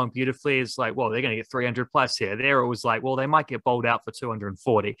going along beautifully, it's like, well, they're going to get 300 plus here. There it was like, well, they might get bowled out for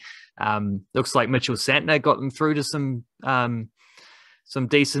 240. Looks like Mitchell Santner got them through to some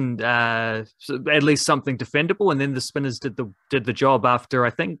decent, at least something defendable. And then the spinners did the job after,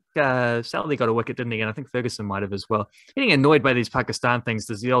 I think Sally got a wicket, didn't he? And I think Ferguson might have as well. Getting annoyed by these Pakistan things.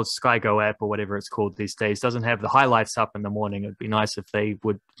 There's the old Sky Go app or whatever it's called these days. Doesn't have the highlights up in the morning. It'd be nice if they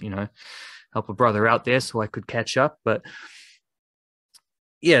would, help a brother out there so I could catch up. But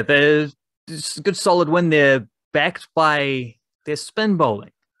yeah, there's a good solid win there, backed by their spin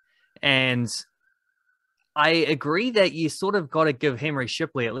bowling. And I agree that you sort of got to give Henry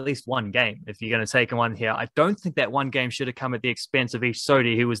Shipley at least one game if you're going to take him on here. I don't think that one game should have come at the expense of Ish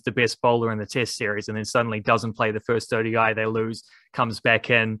Sodhi, who was the best bowler in the Test series, and then suddenly doesn't play the first ODI. They lose, comes back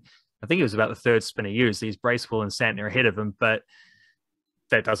in. I think it was about the third spinner used. He's Bracewell and Santner ahead of him, but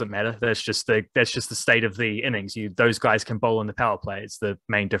that doesn't matter. That's just the state of the innings. Those guys can bowl in the power play. It's the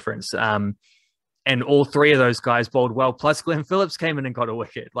main difference. And all 3 of those guys bowled well. Plus, Glenn Phillips came in and got a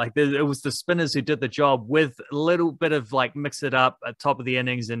wicket. Like it was the spinners who did the job with a little bit of like mix it up at top of the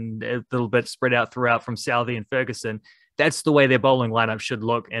innings and a little bit spread out throughout from Southey and Ferguson. That's the way their bowling lineup should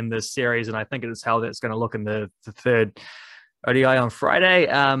look in this series, and I think it is how that's going to look in the third ODI on Friday.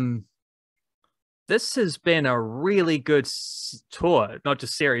 This has been a really good tour, not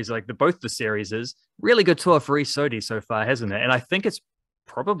just series, like both the series is really good tour for Ish Sodhi so far, hasn't it? And I think it's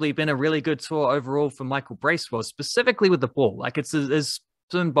probably been a really good tour overall for Michael Bracewell, specifically with the ball. Like it's his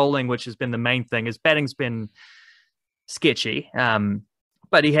spin bowling, which has been the main thing. His batting's been sketchy,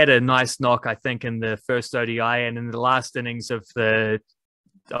 but he had a nice knock, I think, in the first ODI, and in the last innings of the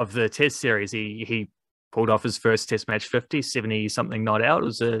Test series, he pulled off his first Test match 50, 70 something not out. It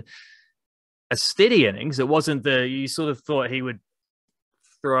was a steady innings. It wasn't you sort of thought he would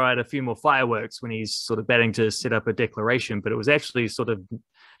throw out a few more fireworks when he's sort of batting to set up a declaration, but it was actually sort of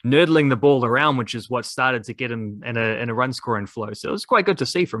nurdling the ball around, which is what started to get him in a run scoring flow. So it was quite good to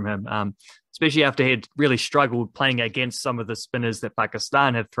see from him, especially after he had really struggled playing against some of the spinners that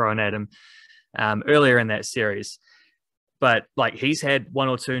Pakistan had thrown at him earlier in that series. But like he's had 1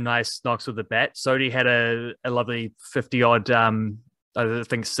 or 2 nice knocks with the bat. Sodhi had a lovely 50 odd, I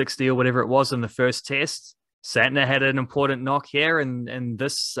think 60 or whatever it was in the first Test. Santner had an important knock here in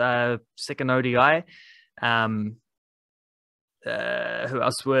this second ODI. Who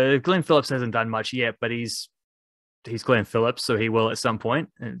else were? Glenn Phillips hasn't done much yet, but he's Glenn Phillips, so he will at some point.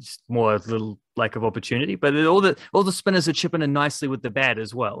 It's more a little lack of opportunity, but all the spinners are chipping in nicely with the bat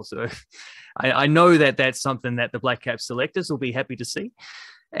as well. So I know that that's something that the Black Cap selectors will be happy to see,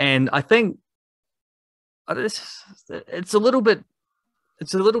 and I think it's a little bit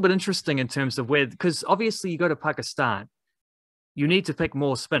interesting in terms of where, because obviously you go to Pakistan, you need to pick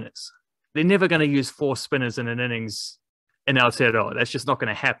more spinners. They're never going to use 4 spinners in an innings in Aotearoa. That's just not going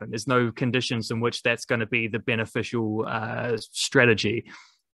to happen. There's no conditions in which that's going to be the beneficial strategy.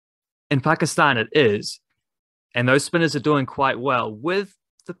 In Pakistan, it is. And those spinners are doing quite well, with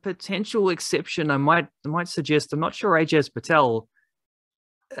the potential exception. I might suggest. I'm not sure Ajaz Patel.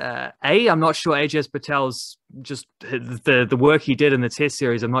 I'm not sure Ajaz Patel's just the work he did in the Test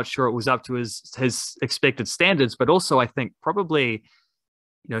series. I'm not sure it was up to his expected standards. But also, I think probably,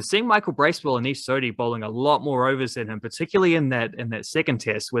 seeing Michael Bracewell and Ish Sodhi bowling a lot more overs than him, particularly in that second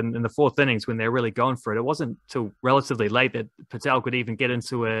Test, when in the fourth innings when they're really going for it. It wasn't till relatively late that Patel could even get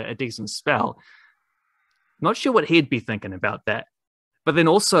into a decent spell. Not sure what he'd be thinking about that. But then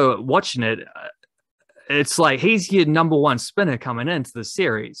also watching it, it's like he's your number one spinner coming into the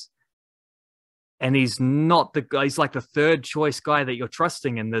series. And he's not the guy, he's like the third choice guy that you're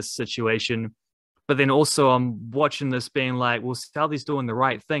trusting in this situation. But then also I'm watching this being like, well, Southey's doing the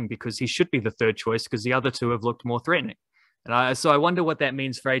right thing because he should be the third choice because the other two have looked more threatening. And so I wonder what that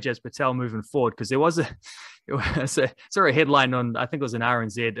means for Ajaz Patel moving forward, because there was a headline on, I think it was an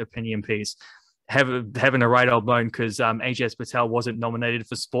RNZ opinion piece, having a right old moan because Ajaz Patel wasn't nominated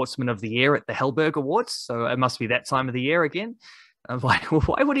for Sportsman of the Year at the Hellberg Awards. So it must be that time of the year again. I'm like, well,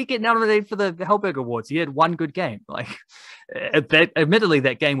 why would he get nominated for the Hellberg Awards? He had one good game. Like, admittedly,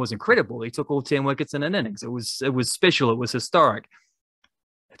 that game was incredible. He took all 10 wickets in an innings. It was special. It was historic.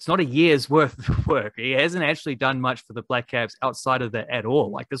 It's not a year's worth of work. He hasn't actually done much for the Black Caps outside of that at all.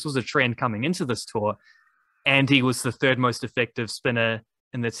 Like, this was a trend coming into this tour, and he was the third most effective spinner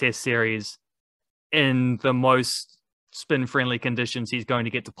in the Test series in the most spin-friendly conditions he's going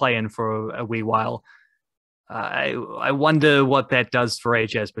to get to play in for a wee while. I wonder what that does for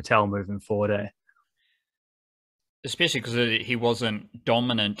Ajaz Patel moving forward. Especially because he wasn't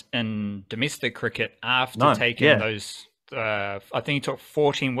dominant in domestic cricket after taking those. I think he took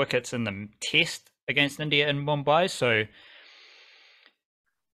 14 wickets in the Test against India in Mumbai. So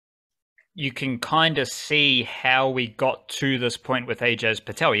you can kind of see how we got to this point with Ajaz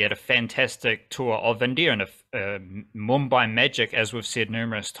Patel. He had a fantastic tour of India and a Mumbai magic, as we've said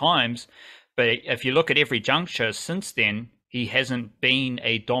numerous times. But if you look at every juncture since then, he hasn't been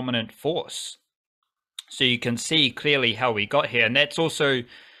a dominant force. So you can see clearly how we got here. And that's also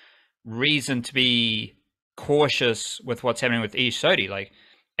reason to be cautious with what's happening with Ish Sodhi. Like,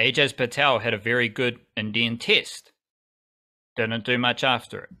 Ajaz Patel had a very good Indian Test. Didn't do much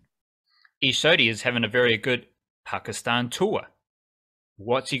after it. Ish Sodhi is having a very good Pakistan tour.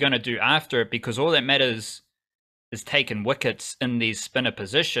 What's he going to do after it? Because all that matters is taking wickets in these spinner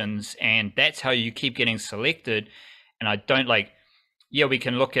positions, and that's how you keep getting selected. And I don't we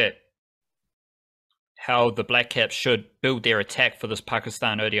can look at how the Black Caps should build their attack for this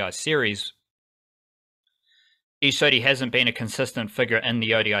Pakistan ODI series. Ish Sodhi hasn't been a consistent figure in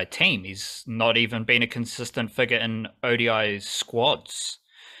the ODI team. He's not even been a consistent figure in ODI squads.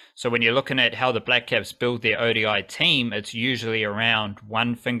 So when you're looking at how the Black Caps build their ODI team, it's usually around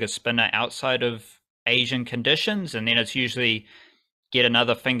one finger spinner outside of Asian conditions, and then it's usually get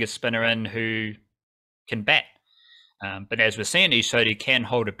another finger spinner in who can bat. But as we're seeing, Ish Sodhi can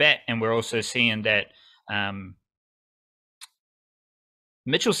hold a bat, and we're also seeing that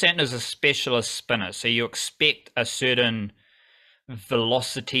Mitchell Santner's a specialist spinner, so you expect a certain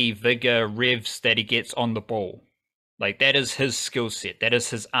velocity, vigor, revs that he gets on the ball. Like, that is his skill set. That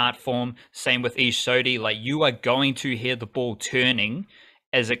is his art form. Same with Ish Sodhi. Like, you are going to hear the ball turning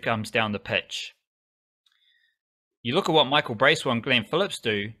as it comes down the pitch. You look at what Michael Bracewell and Glenn Phillips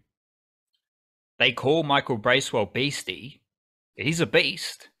do. They call Michael Bracewell Beastie. He's a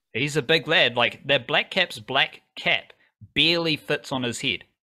beast. He's a big lad. Like, that Black Cap's black cap barely fits on his head.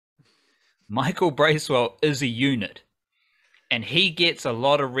 Michael Bracewell is a unit. And he gets a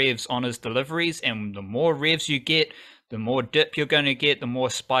lot of revs on his deliveries. And the more revs you get, the more dip you're going to get, the more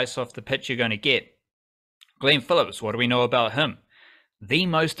spice off the pitch you're going to get. Glenn Phillips, what do we know about him? The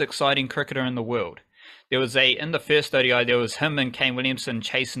most exciting cricketer in the world. There was in the first ODI, there was him and Kane Williamson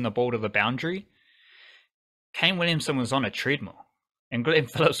chasing the ball to the boundary. Kane Williamson was on a treadmill. And Glenn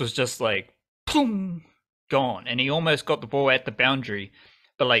Phillips was just like, boom, gone. And he almost got the ball at the boundary.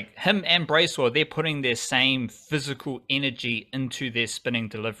 But like, him and Bracewell, they're putting their same physical energy into their spinning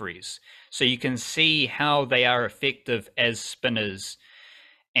deliveries. So you can see how they are effective as spinners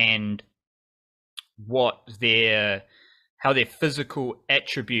and how their physical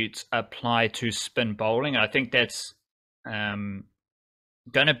attributes apply to spin bowling. And I think that's going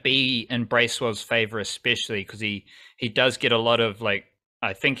to be in Bracewell's favor, especially because he does get a lot of,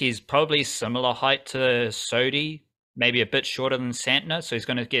 I think he's probably similar height to Sodhi, maybe a bit shorter than Santner. So he's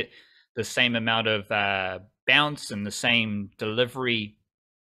going to get the same amount of bounce and the same delivery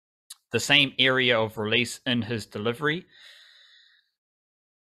the same area of release in his delivery.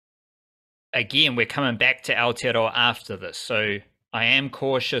 Again, we're coming back to Aotearoa after this, so I am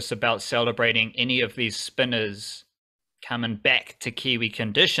cautious about celebrating any of these spinners coming back to Kiwi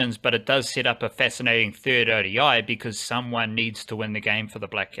conditions, but it does set up a fascinating third ODI because someone needs to win the game for the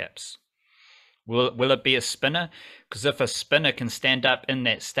Blackcaps. Will it be a spinner? Because if a spinner can stand up in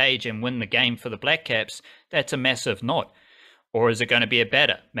that stage and win the game for the Blackcaps, that's a massive nod. Or is it going to be a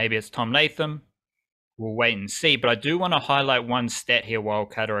batter? Maybe it's Tom Latham. We'll wait and see. But I do want to highlight one stat here,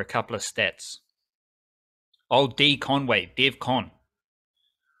 Wildcard, or a couple of stats. Old D Conway, Dev Con.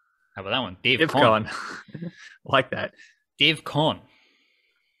 How about that one? Dev Con. Like that. Dev Con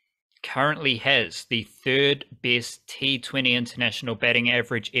currently has the third best T20 international batting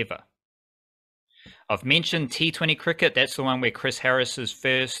average ever. I've mentioned T20 cricket. That's the one where Chris Harris is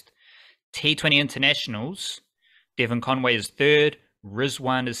first. T20 internationals, Devon Conway is third.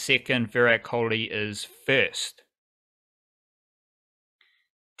 Rizwan is second. Virat Kohli is first.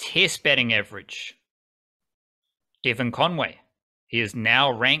 Test batting average, Devon Conway. He is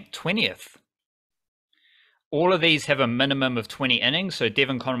now ranked 20th. All of these have a minimum of 20 innings, so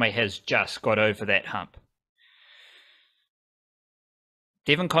Devon Conway has just got over that hump.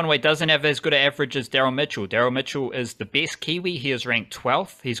 Devon Conway doesn't have as good an average as Daryl Mitchell. Daryl Mitchell is the best Kiwi. He is ranked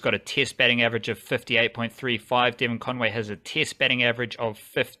 12th. He's got a test batting average of 58.35. Devon Conway has a test batting average of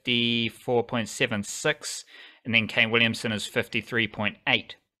 54.76. And then Kane Williamson is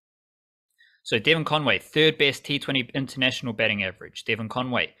 53.8. So Devon Conway, third best T20 international batting average. Devon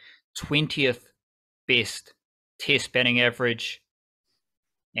Conway, 20th best test batting average.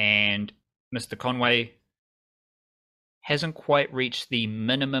 And Mr. Conway hasn't quite reached the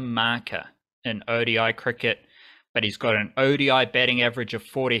minimum marker in ODI cricket, but he's got an ODI batting average of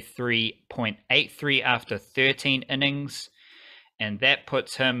 43.83 after 13 innings, and that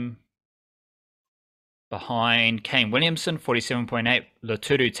puts him behind Kane Williamson, 47.8,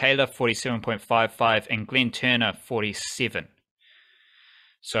 Laturu Taylor, 47.55, and Glenn Turner, 47.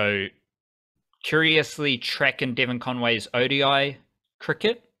 So, curiously tracking Devon Conway's ODI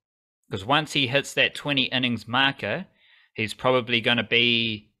cricket, because once he hits that 20 innings marker, he's probably going to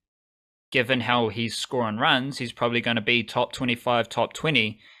be, given how he's scoring runs, he's probably going to be top 25, top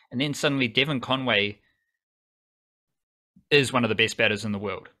 20. And then suddenly Devon Conway is one of the best batters in the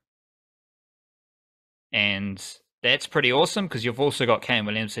world. And that's pretty awesome because you've also got Kane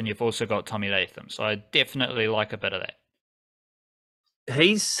Williamson, you've also got Tommy Latham. So I definitely like a bit of that.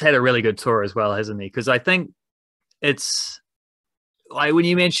 He's had a really good tour as well, hasn't he? Because I think it's like when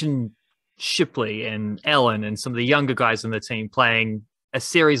you mention Shipley and Allen and some of the younger guys on the team playing a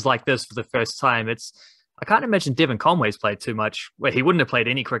series like this for the first time, I can't imagine Devon Conway's played too much. Well, he wouldn't have played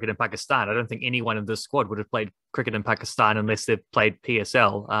any cricket in Pakistan. I don't think anyone in this squad would have played cricket in Pakistan unless they've played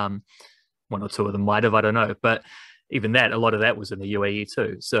PSL. One or two of them might have, I don't know. But even that, a lot of that was in the UAE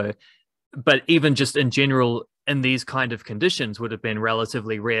too. So, but even just in general, in these kind of conditions would have been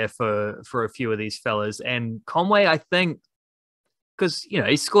relatively rare for a few of these fellas. And Conway, I think, because, you know,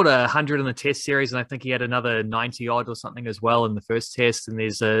 he scored 100 in the test series, and I think he had another 90 odd or something as well in the first test. And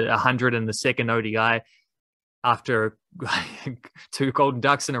there's 100 in the second ODI after two golden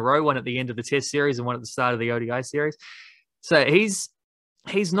ducks in a row, one at the end of the test series and one at the start of the ODI series. So he's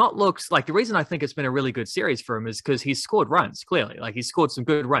not looked like, the reason I think it's been a really good series for him is because he's scored runs, clearly. Like, he's scored some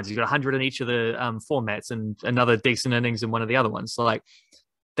good runs. He's got 100 in each of the formats and another decent innings in one of the other ones. So, like,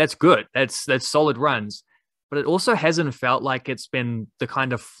 that's good. That's solid runs. But it also hasn't felt like it's been the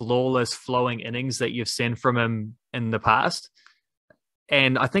kind of flawless flowing innings that you've seen from him in the past.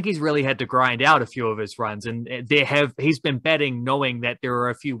 And I think he's really had to grind out a few of his runs. And he's been batting knowing that there are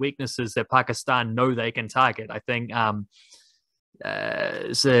a few weaknesses that Pakistan know they can target. I think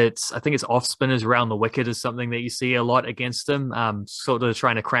I think it's off spinners around the wicket is something that you see a lot against him, sort of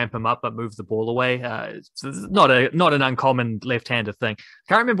trying to cramp him up but move the ball away. It's not an uncommon left-hander thing.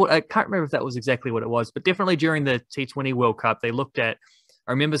 I can't remember if that was exactly what it was, but definitely during the T20 World Cup, they looked at,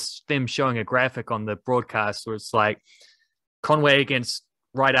 I remember them showing a graphic on the broadcast where it's like Conway against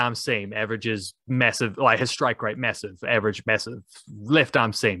right arm seam averages massive, like his strike rate massive, average massive, left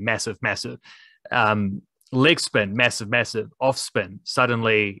arm seam massive. Leg spin, massive. Off spin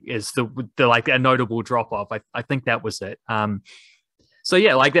suddenly is the like a notable drop off. I think that was it. So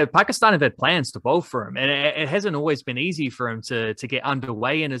yeah, like Pakistan have had plans to bowl for him, and it hasn't always been easy for him to get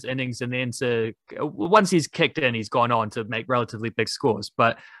underway in his innings, and then once he's kicked in, he's gone on to make relatively big scores.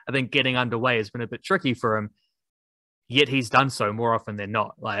 But I think getting underway has been a bit tricky for him. Yet he's done so more often than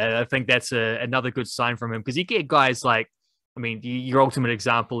not. Like, I think that's another good sign from him, because you get guys like, I mean, your ultimate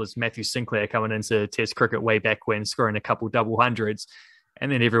example is Matthew Sinclair coming into Test cricket way back when, scoring a couple double hundreds.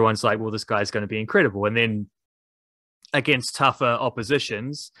 And then everyone's like, well, this guy's going to be incredible. And then against tougher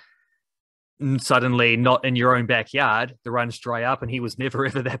oppositions, suddenly not in your own backyard, the runs dry up, and he was never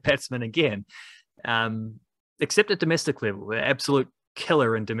ever that batsman again. Except at domestic level, an absolute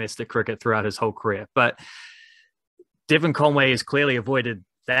killer in domestic cricket throughout his whole career. But Devon Conway has clearly avoided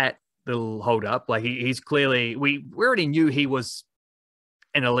that little hold up. Like he's clearly, we already knew he was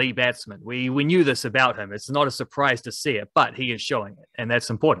an elite batsman. We knew this about him. It's not a surprise to see it, but he is showing it, and that's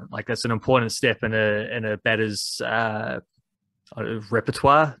important. Like that's an important step in a batter's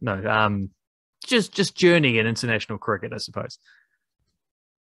repertoire. No, just journey in international cricket, I suppose.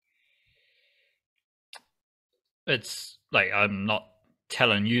 It's like, I'm not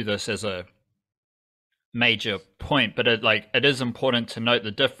telling you this as a major point, but it is important to note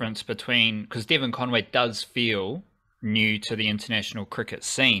the difference between, because Devon Conway does feel new to the international cricket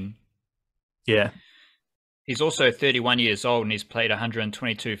scene. Yeah. He's also 31 years old, and he's played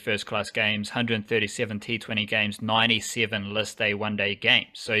 122 first-class games, 137 T20 games, 97 list A one-day games.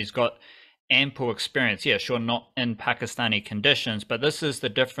 So he's got ample experience. Yeah, sure, not in Pakistani conditions, but this is the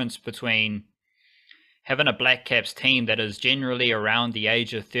difference between having a Blackcaps team that is generally around the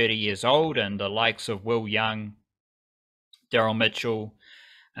age of 30 years old, and the likes of Will Young, Daryl Mitchell,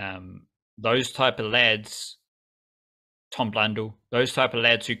 those type of lads, Tom Blundell, those type of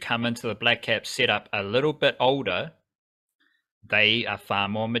lads who come into the Blackcaps setup a little bit older. They are far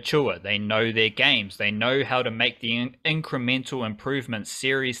more mature. They know their games. They know how to make the incremental improvements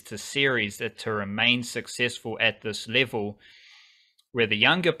series to series to remain successful at this level. Where the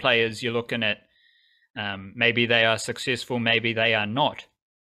younger players, you're looking at, maybe they are successful, maybe they are not.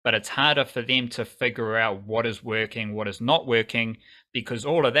 But it's harder for them to figure out what is working, what is not working, because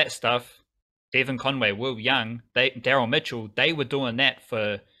all of that stuff, Devon Conway, Will Young, Daryl Mitchell, they were doing that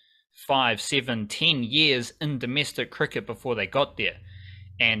for 5, 7, 10 years in domestic cricket before they got there.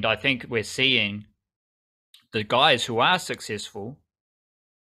 And I think we're seeing the guys who are successful,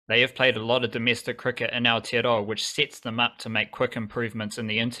 they have played a lot of domestic cricket in Aotearoa, which sets them up to make quick improvements in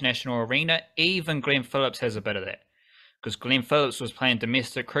the international arena. Even Glenn Phillips has a bit of that, because Glenn Phillips was playing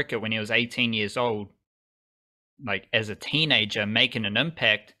domestic cricket when he was 18 years old, like as a teenager, making an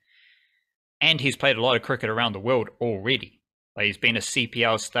impact. And he's played a lot of cricket around the world already. Like he's been a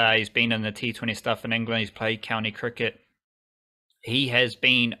CPL star. He's been in the T20 stuff in England. He's played county cricket. He has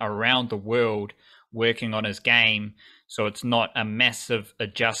been around the world working on his game. So it's not a massive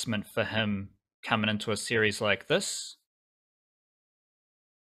adjustment for him coming into a series like this.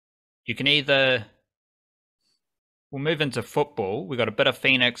 You can either... We'll move into football. We've got a bit of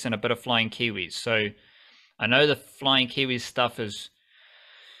Phoenix and a bit of Flying Kiwis. So I know the Flying Kiwis stuff is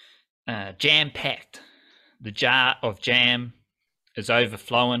jam-packed. The jar of jam is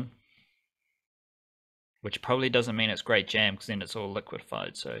overflowing, which probably doesn't mean it's great jam, because then it's all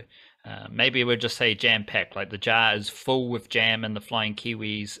liquefied. So maybe we'll just say jam-packed, like the jar is full with jam in the Flying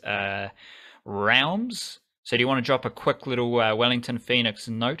Kiwis realms. So do you want to drop a quick little Wellington Phoenix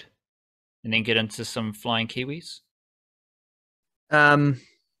note and then get into some Flying Kiwis?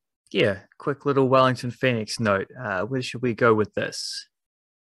 Yeah, quick little Wellington Phoenix note. Where should we go with this?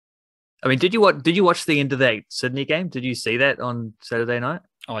 I mean, did you watch the end of that Sydney game? Did you see that on Saturday night?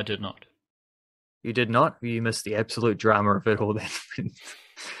 Oh, I did not. You did not? You missed the absolute drama of it all then.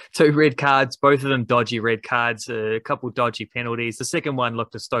 2 red cards, both of them dodgy red cards, a couple dodgy penalties. The second one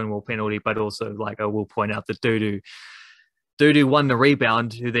looked a stonewall penalty, but also, like, I will point out that Dudu won the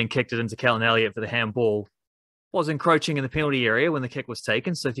rebound, who then kicked it into Callan Elliott for the handball. Was encroaching in the penalty area when the kick was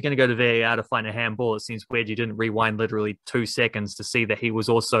taken. So if you're going to go to VAR to find a handball, it seems weird you didn't rewind literally 2 seconds to see that he was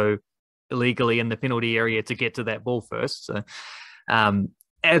also illegally in the penalty area to get to that ball first. So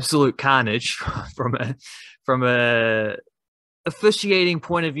absolute carnage from a officiating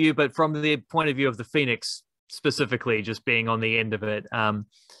point of view, but from the point of view of the Phoenix specifically, just being on the end of it.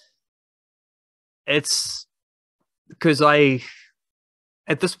 It's because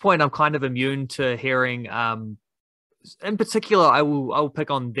at this point, I'm kind of immune to hearing, in particular, I'll pick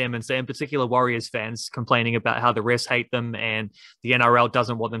on them and say, in particular, Warriors fans complaining about how the refs hate them and the NRL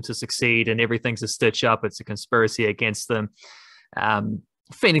doesn't want them to succeed and everything's a stitch up. It's a conspiracy against them.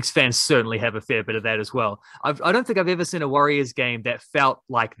 Phoenix fans certainly have a fair bit of that as well. I don't think I've ever seen a Warriors game that felt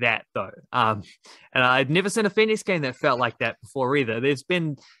like that, though. And I've never seen a Phoenix game that felt like that before either. There's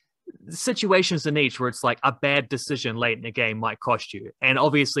been situations in each where it's like a bad decision late in the game might cost you. And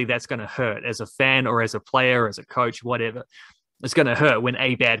obviously that's going to hurt as a fan or as a player, as a coach, whatever. It's going to hurt when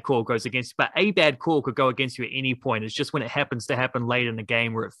a bad call goes against you. But a bad call could go against you at any point. It's just when it happens to happen late in the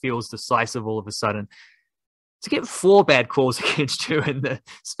game where it feels decisive all of a sudden. to get 4 bad calls against you in the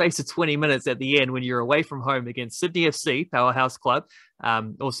space of 20 minutes at the end when you're away from home against Sydney FC, powerhouse club.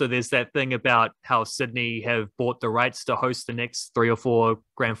 Also, there's that thing about how Sydney have bought the rights to host the next 3 or 4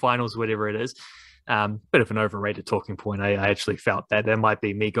 grand finals, whatever it is. Bit of an overrated talking point. I actually felt that might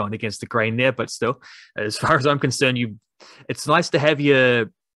be me going against the grain there, but still, as far as I'm concerned, it's nice to have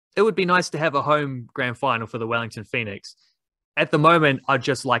it would be nice to have a home grand final for the Wellington Phoenix. At the moment, I'd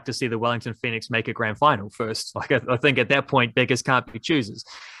just like to see the Wellington Phoenix make a grand final first. Like I think at that point, beggars can't be choosers.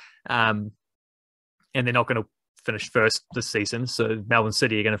 And they're not going to finish first this season. So Melbourne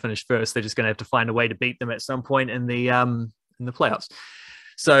City are going to finish first. They're just going to have to find a way to beat them at some point in the playoffs.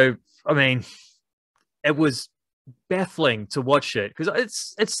 So, I mean, it was baffling to watch it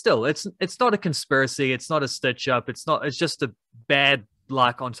because it's not a conspiracy. It's not a stitch up. It's just a bad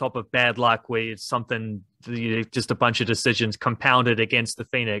luck on top of bad luck where it's something, just a bunch of decisions compounded against the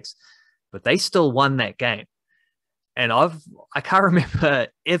Phoenix, but they still won that game. And I can't remember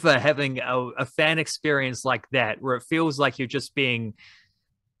ever having a fan experience like that where it feels like you're just being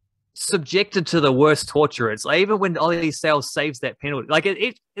subjected to the worst torture. It's like even when Ollie Sales saves that penalty, like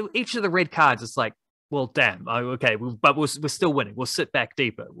each of the red cards, it's like, well, damn, okay, but we're still winning. We'll sit back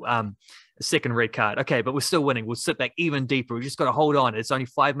deeper. Second red card. Okay, but we're still winning. We'll sit back even deeper. We just got to hold on. It's only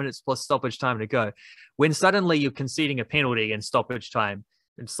 5 minutes plus stoppage time to go. When suddenly you're conceding a penalty in stoppage time,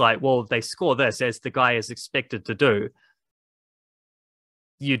 it's like, well, they score this as the guy is expected to do.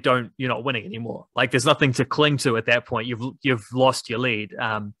 You're not winning anymore. Like there's nothing to cling to at that point. You've lost your lead.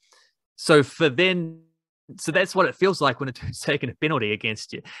 So that's what it feels like when a dude's taking a penalty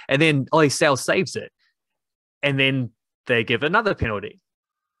against you. And then Ollie Sales saves it. And then they give another penalty.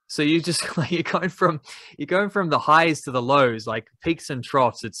 So you just like you're going from the highs to the lows, like peaks and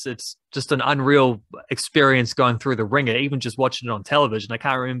troughs. It's just an unreal experience going through the ringer, even just watching it on television. I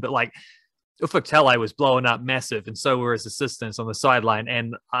can't remember, like Ufuk Talay was blowing up massive, and so were his assistants on the sideline.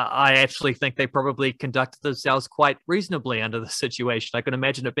 And I actually think they probably conducted themselves quite reasonably under the situation. I can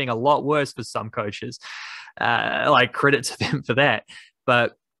imagine it being a lot worse for some coaches. Like credit to them for that.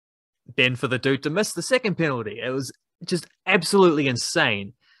 But then for the dude to miss the second penalty, it was just absolutely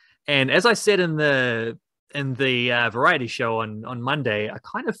insane. And as I said in the variety show on Monday, I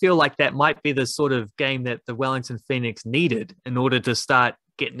kind of feel like that might be the sort of game that the Wellington Phoenix needed in order to start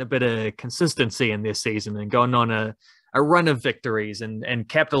getting a bit of consistency in their season and going on a run of victories and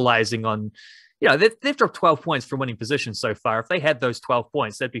capitalizing on, they've dropped 12 points from winning positions so far. If they had those 12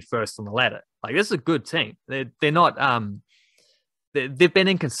 points, they'd be first on the ladder. Like this is a good team. They're not they've been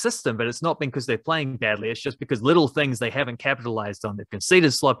inconsistent, but it's not been because they're playing badly. It's just because little things they haven't capitalized on. They've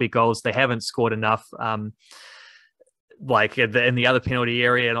conceded sloppy goals. They haven't scored enough. Like in the other penalty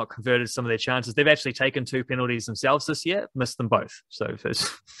area, not converted some of their chances. They've actually taken 2 penalties themselves this year, missed them both. So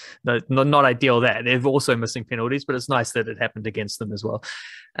it's not ideal that. They're also missing penalties, but it's nice that it happened against them as well.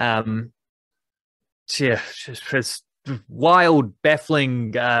 Just wild,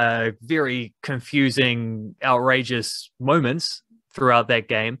 baffling, very confusing, outrageous moments throughout that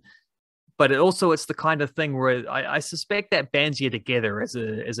game. But it's the kind of thing where I suspect that bands you together as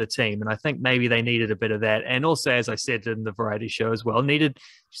a team. And I think maybe they needed a bit of that. And also, as I said in the variety show as well, needed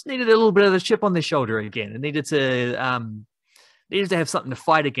a little bit of the chip on their shoulder again. And needed to have something to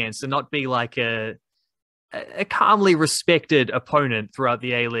fight against and not be like a calmly respected opponent throughout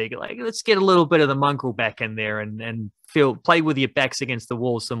the A-League. Like, let's get a little bit of the mongrel back in there and play with your backs against the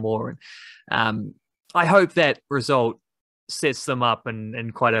wall some more. And I hope that result sets them up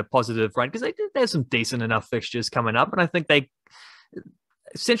in quite a positive run because they have some decent enough fixtures coming up. And I think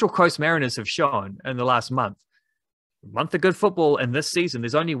Central Coast Mariners have shown in the last month of good football in this season.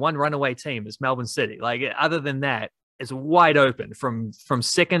 There's only one runaway team. It's Melbourne City. Like other than that, it's wide open from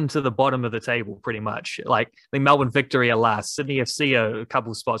second to the bottom of the table, pretty much. Like the Melbourne Victory are last. Sydney FC are a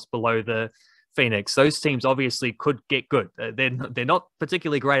couple spots below the Phoenix. Those teams obviously could get good. They're not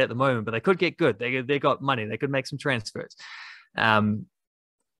particularly great at the moment, but they could get good. They got money. They could make some transfers.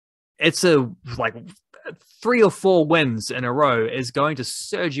 It's like 3 or 4 wins in a row is going to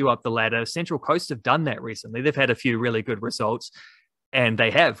surge you up the ladder. Central Coast have done that recently. They've had a few really good results, and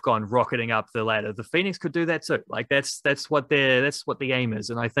they have gone rocketing up the ladder. The Phoenix could do that too. Like that's what the aim is,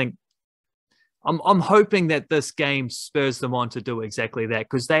 and I think. I'm hoping that this game spurs them on to do exactly that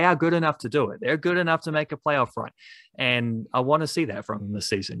because they are good enough to do it. They're good enough to make a playoff run. And I want to see that from them this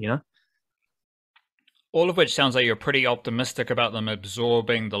season, All of which sounds like you're pretty optimistic about them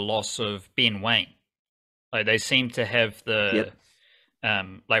absorbing the loss of Ben Wayne. Like they seem to have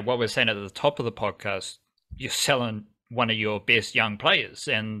like what we're saying at the top of the podcast, you're selling one of your best young players.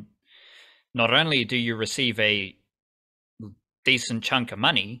 And not only do you receive a decent chunk of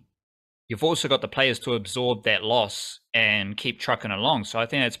money, you've also got the players to absorb that loss and keep trucking along. So I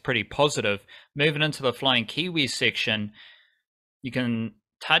think that's pretty positive. Moving into the Flying Kiwis section, you can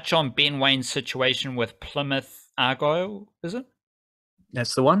touch on Ben Wayne's situation with Plymouth Argyle, is it?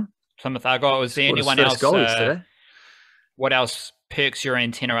 That's the one. Plymouth Argyle. Is there Scored his anyone first else? goal yesterday. What else perks your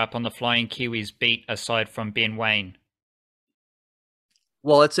antenna up on the Flying Kiwis beat aside from Ben Wayne?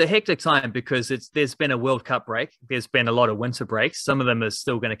 Well, it's a hectic time because there's been a World Cup break. There's been a lot of winter breaks. Some of them are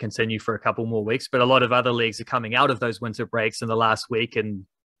still going to continue for a couple more weeks, but a lot of other leagues are coming out of those winter breaks in the last week and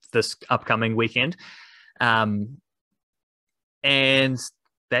this upcoming weekend. And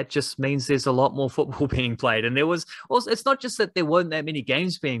that just means there's a lot more football being played. And there was also, it's not just that there weren't that many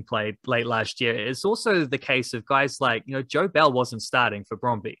games being played late last year. It's also the case of guys like, Joe Bell wasn't starting for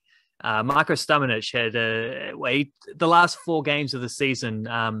Bromby. Marko Stamanic had the last 4 games of the season,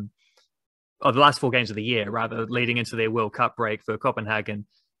 or the last 4 games of the year, rather, leading into their World Cup break for Copenhagen.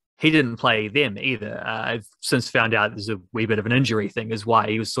 He didn't play them either. I've since found out there's a wee bit of an injury thing is why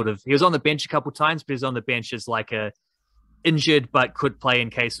he was on the bench a couple of times, but he was on the bench as like a injured but could play in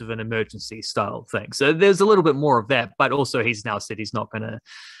case of an emergency style thing. So there's a little bit more of that, but also he's now said he's not going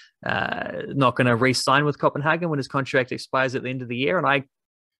to re-sign with Copenhagen when his contract expires at the end of the year. And I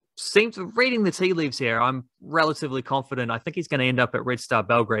seem to, reading the tea leaves here, I'm relatively confident. I think he's going to end up at Red Star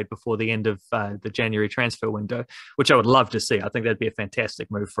Belgrade before the end of the January transfer window, which I would love to see. I think that'd be a fantastic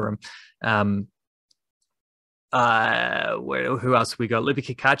move for him. Who else we got? Libby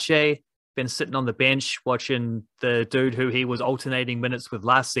Kikache, been sitting on the bench watching the dude who he was alternating minutes with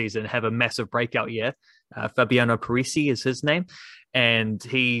last season have a massive breakout year. Fabiano Parisi is his name. And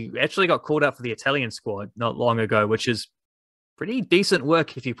he actually got called up for the Italian squad not long ago, which is pretty decent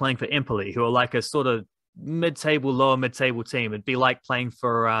work if you're playing for Empoli, who are like a sort of lower mid-table team. It'd be like playing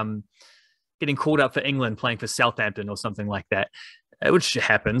for, getting called up for England, playing for Southampton or something like that, which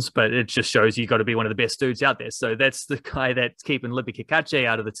happens, but it just shows you got to be one of the best dudes out there. So that's the guy that's keeping Libby Kikache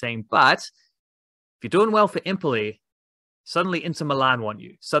out of the team. But if you're doing well for Empoli, suddenly Inter Milan want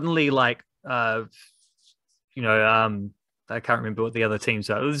you. Suddenly, I can't remember what the other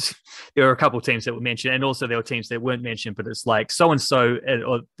teams are. There were a couple of teams that were mentioned, and also there were teams that weren't mentioned, but it's like so-and-so,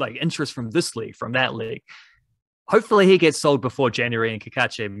 or like interest from this league, from that league. Hopefully he gets sold before January and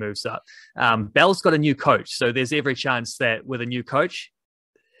Kikache moves up. Bell's got a new coach, so there's every chance that with a new coach,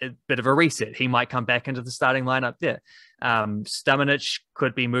 a bit of a reset. He might come back into the starting lineup there. Stamanic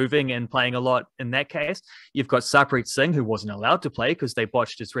could be moving and playing a lot in that case. You've got Sarpreet Singh, who wasn't allowed to play because they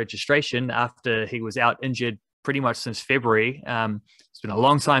botched his registration after he was out injured pretty much since February. It's been a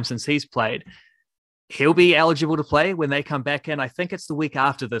long time since he's played. He'll be eligible to play when they come back in. I think it's the week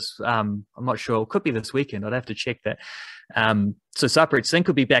after this. I'm not sure. It could be this weekend. I'd have to check that. So Sarpreet Singh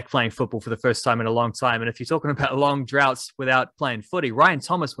could be back playing football for the first time in a long time. And if you're talking about long droughts without playing footy, Ryan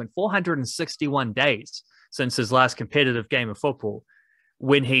Thomas went 461 days since his last competitive game of football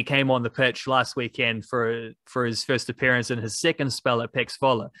when he came on the pitch last weekend for his first appearance in his second spell at Pex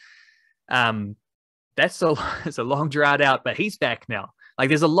Vola. It's a long drought out, but he's back now. Like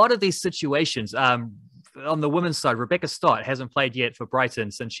there's a lot of these situations. On the women's side, Rebecca Stott hasn't played yet for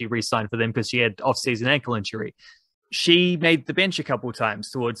Brighton since she re-signed for them because she had off-season ankle injury. She made the bench a couple of times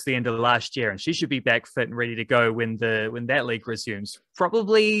towards the end of the last year, and she should be back fit and ready to go when that league resumes.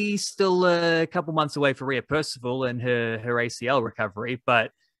 Probably still a couple months away for Rhea Percival and her ACL recovery,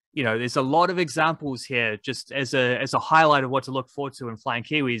 but there's a lot of examples here just as a highlight of what to look forward to in Flying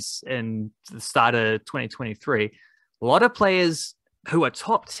Kiwis in the start of 2023. A lot of players who are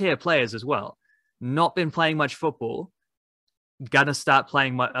top tier players as well, not been playing much football, gonna start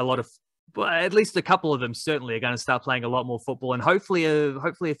playing at least a couple of them certainly are going to start playing a lot more football, and hopefully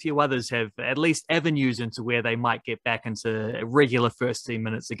a few others have at least avenues into where they might get back into regular first team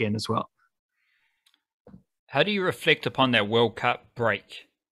minutes again as well. How do you reflect upon that World Cup break?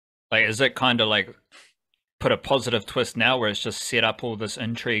 Like, is it kind of like put a positive twist now where it's just set up all this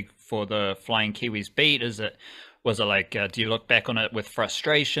intrigue for the Flying Kiwis beat? Was it like, do you look back on it with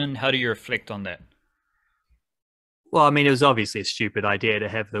frustration? How do you reflect on that? Well, I mean, it was obviously a stupid idea to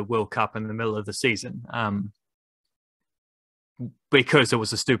have the World Cup in the middle of the season, because it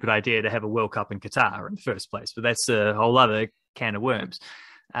was a stupid idea to have a World Cup in Qatar in the first place. But that's a whole other can of worms.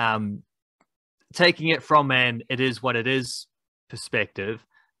 Taking it from an "it is what it is" perspective,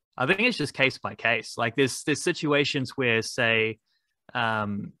 I think it's just case by case. Like there's situations where, say,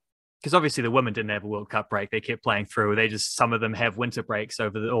 because obviously the women didn't have a World Cup break. They kept playing through. Some of them have winter breaks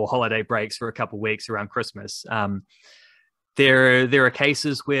or holiday breaks for a couple of weeks around Christmas. There are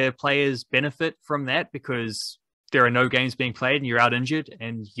cases where players benefit from that because there are no games being played and you're out injured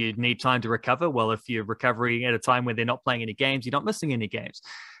and you need time to recover. Well, if you're recovering at a time when they're not playing any games, you're not missing any games.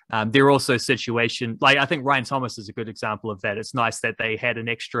 There are also situations like I think Ryan Thomas is a good example of that. It's nice that he had an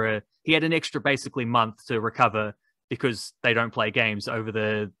extra basically month to recover because they don't play games over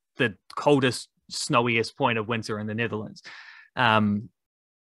the coldest, snowiest point of winter in the Netherlands. And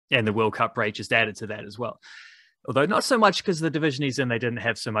the World Cup break just added to that as well. Although not so much because the division he's in, they didn't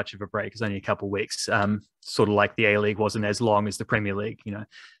have so much of a break. It's only a couple of weeks, sort of like the A-League wasn't as long as the Premier League,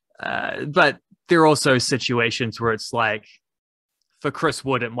 But there are also situations where it's like, for Chris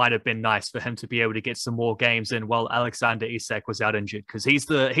Wood, it might have been nice for him to be able to get some more games in while Alexander Isak was out injured, because he's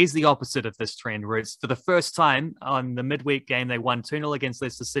the opposite of this trend, where it's for the first time on the midweek game, they won 2-0 against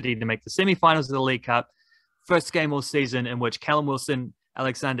Leicester City to make the semi-finals of the League Cup. First game all season in which Callum Wilson,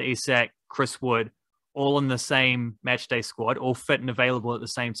 Alexander Isak, Chris Wood, all in the same matchday squad, all fit and available at the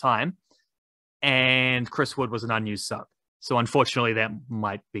same time. And Chris Wood was an unused sub. So unfortunately, that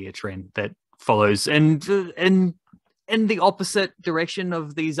might be a trend that follows. And in the opposite direction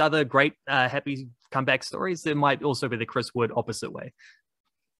of these other great happy comeback stories, there might also be the Chris Wood opposite way.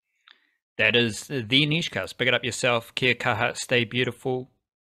 That is the Nishcast. Pick it up yourself. Kia kaha, stay beautiful.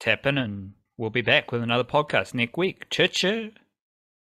 Tap in, and we'll be back with another podcast next week. Cheer.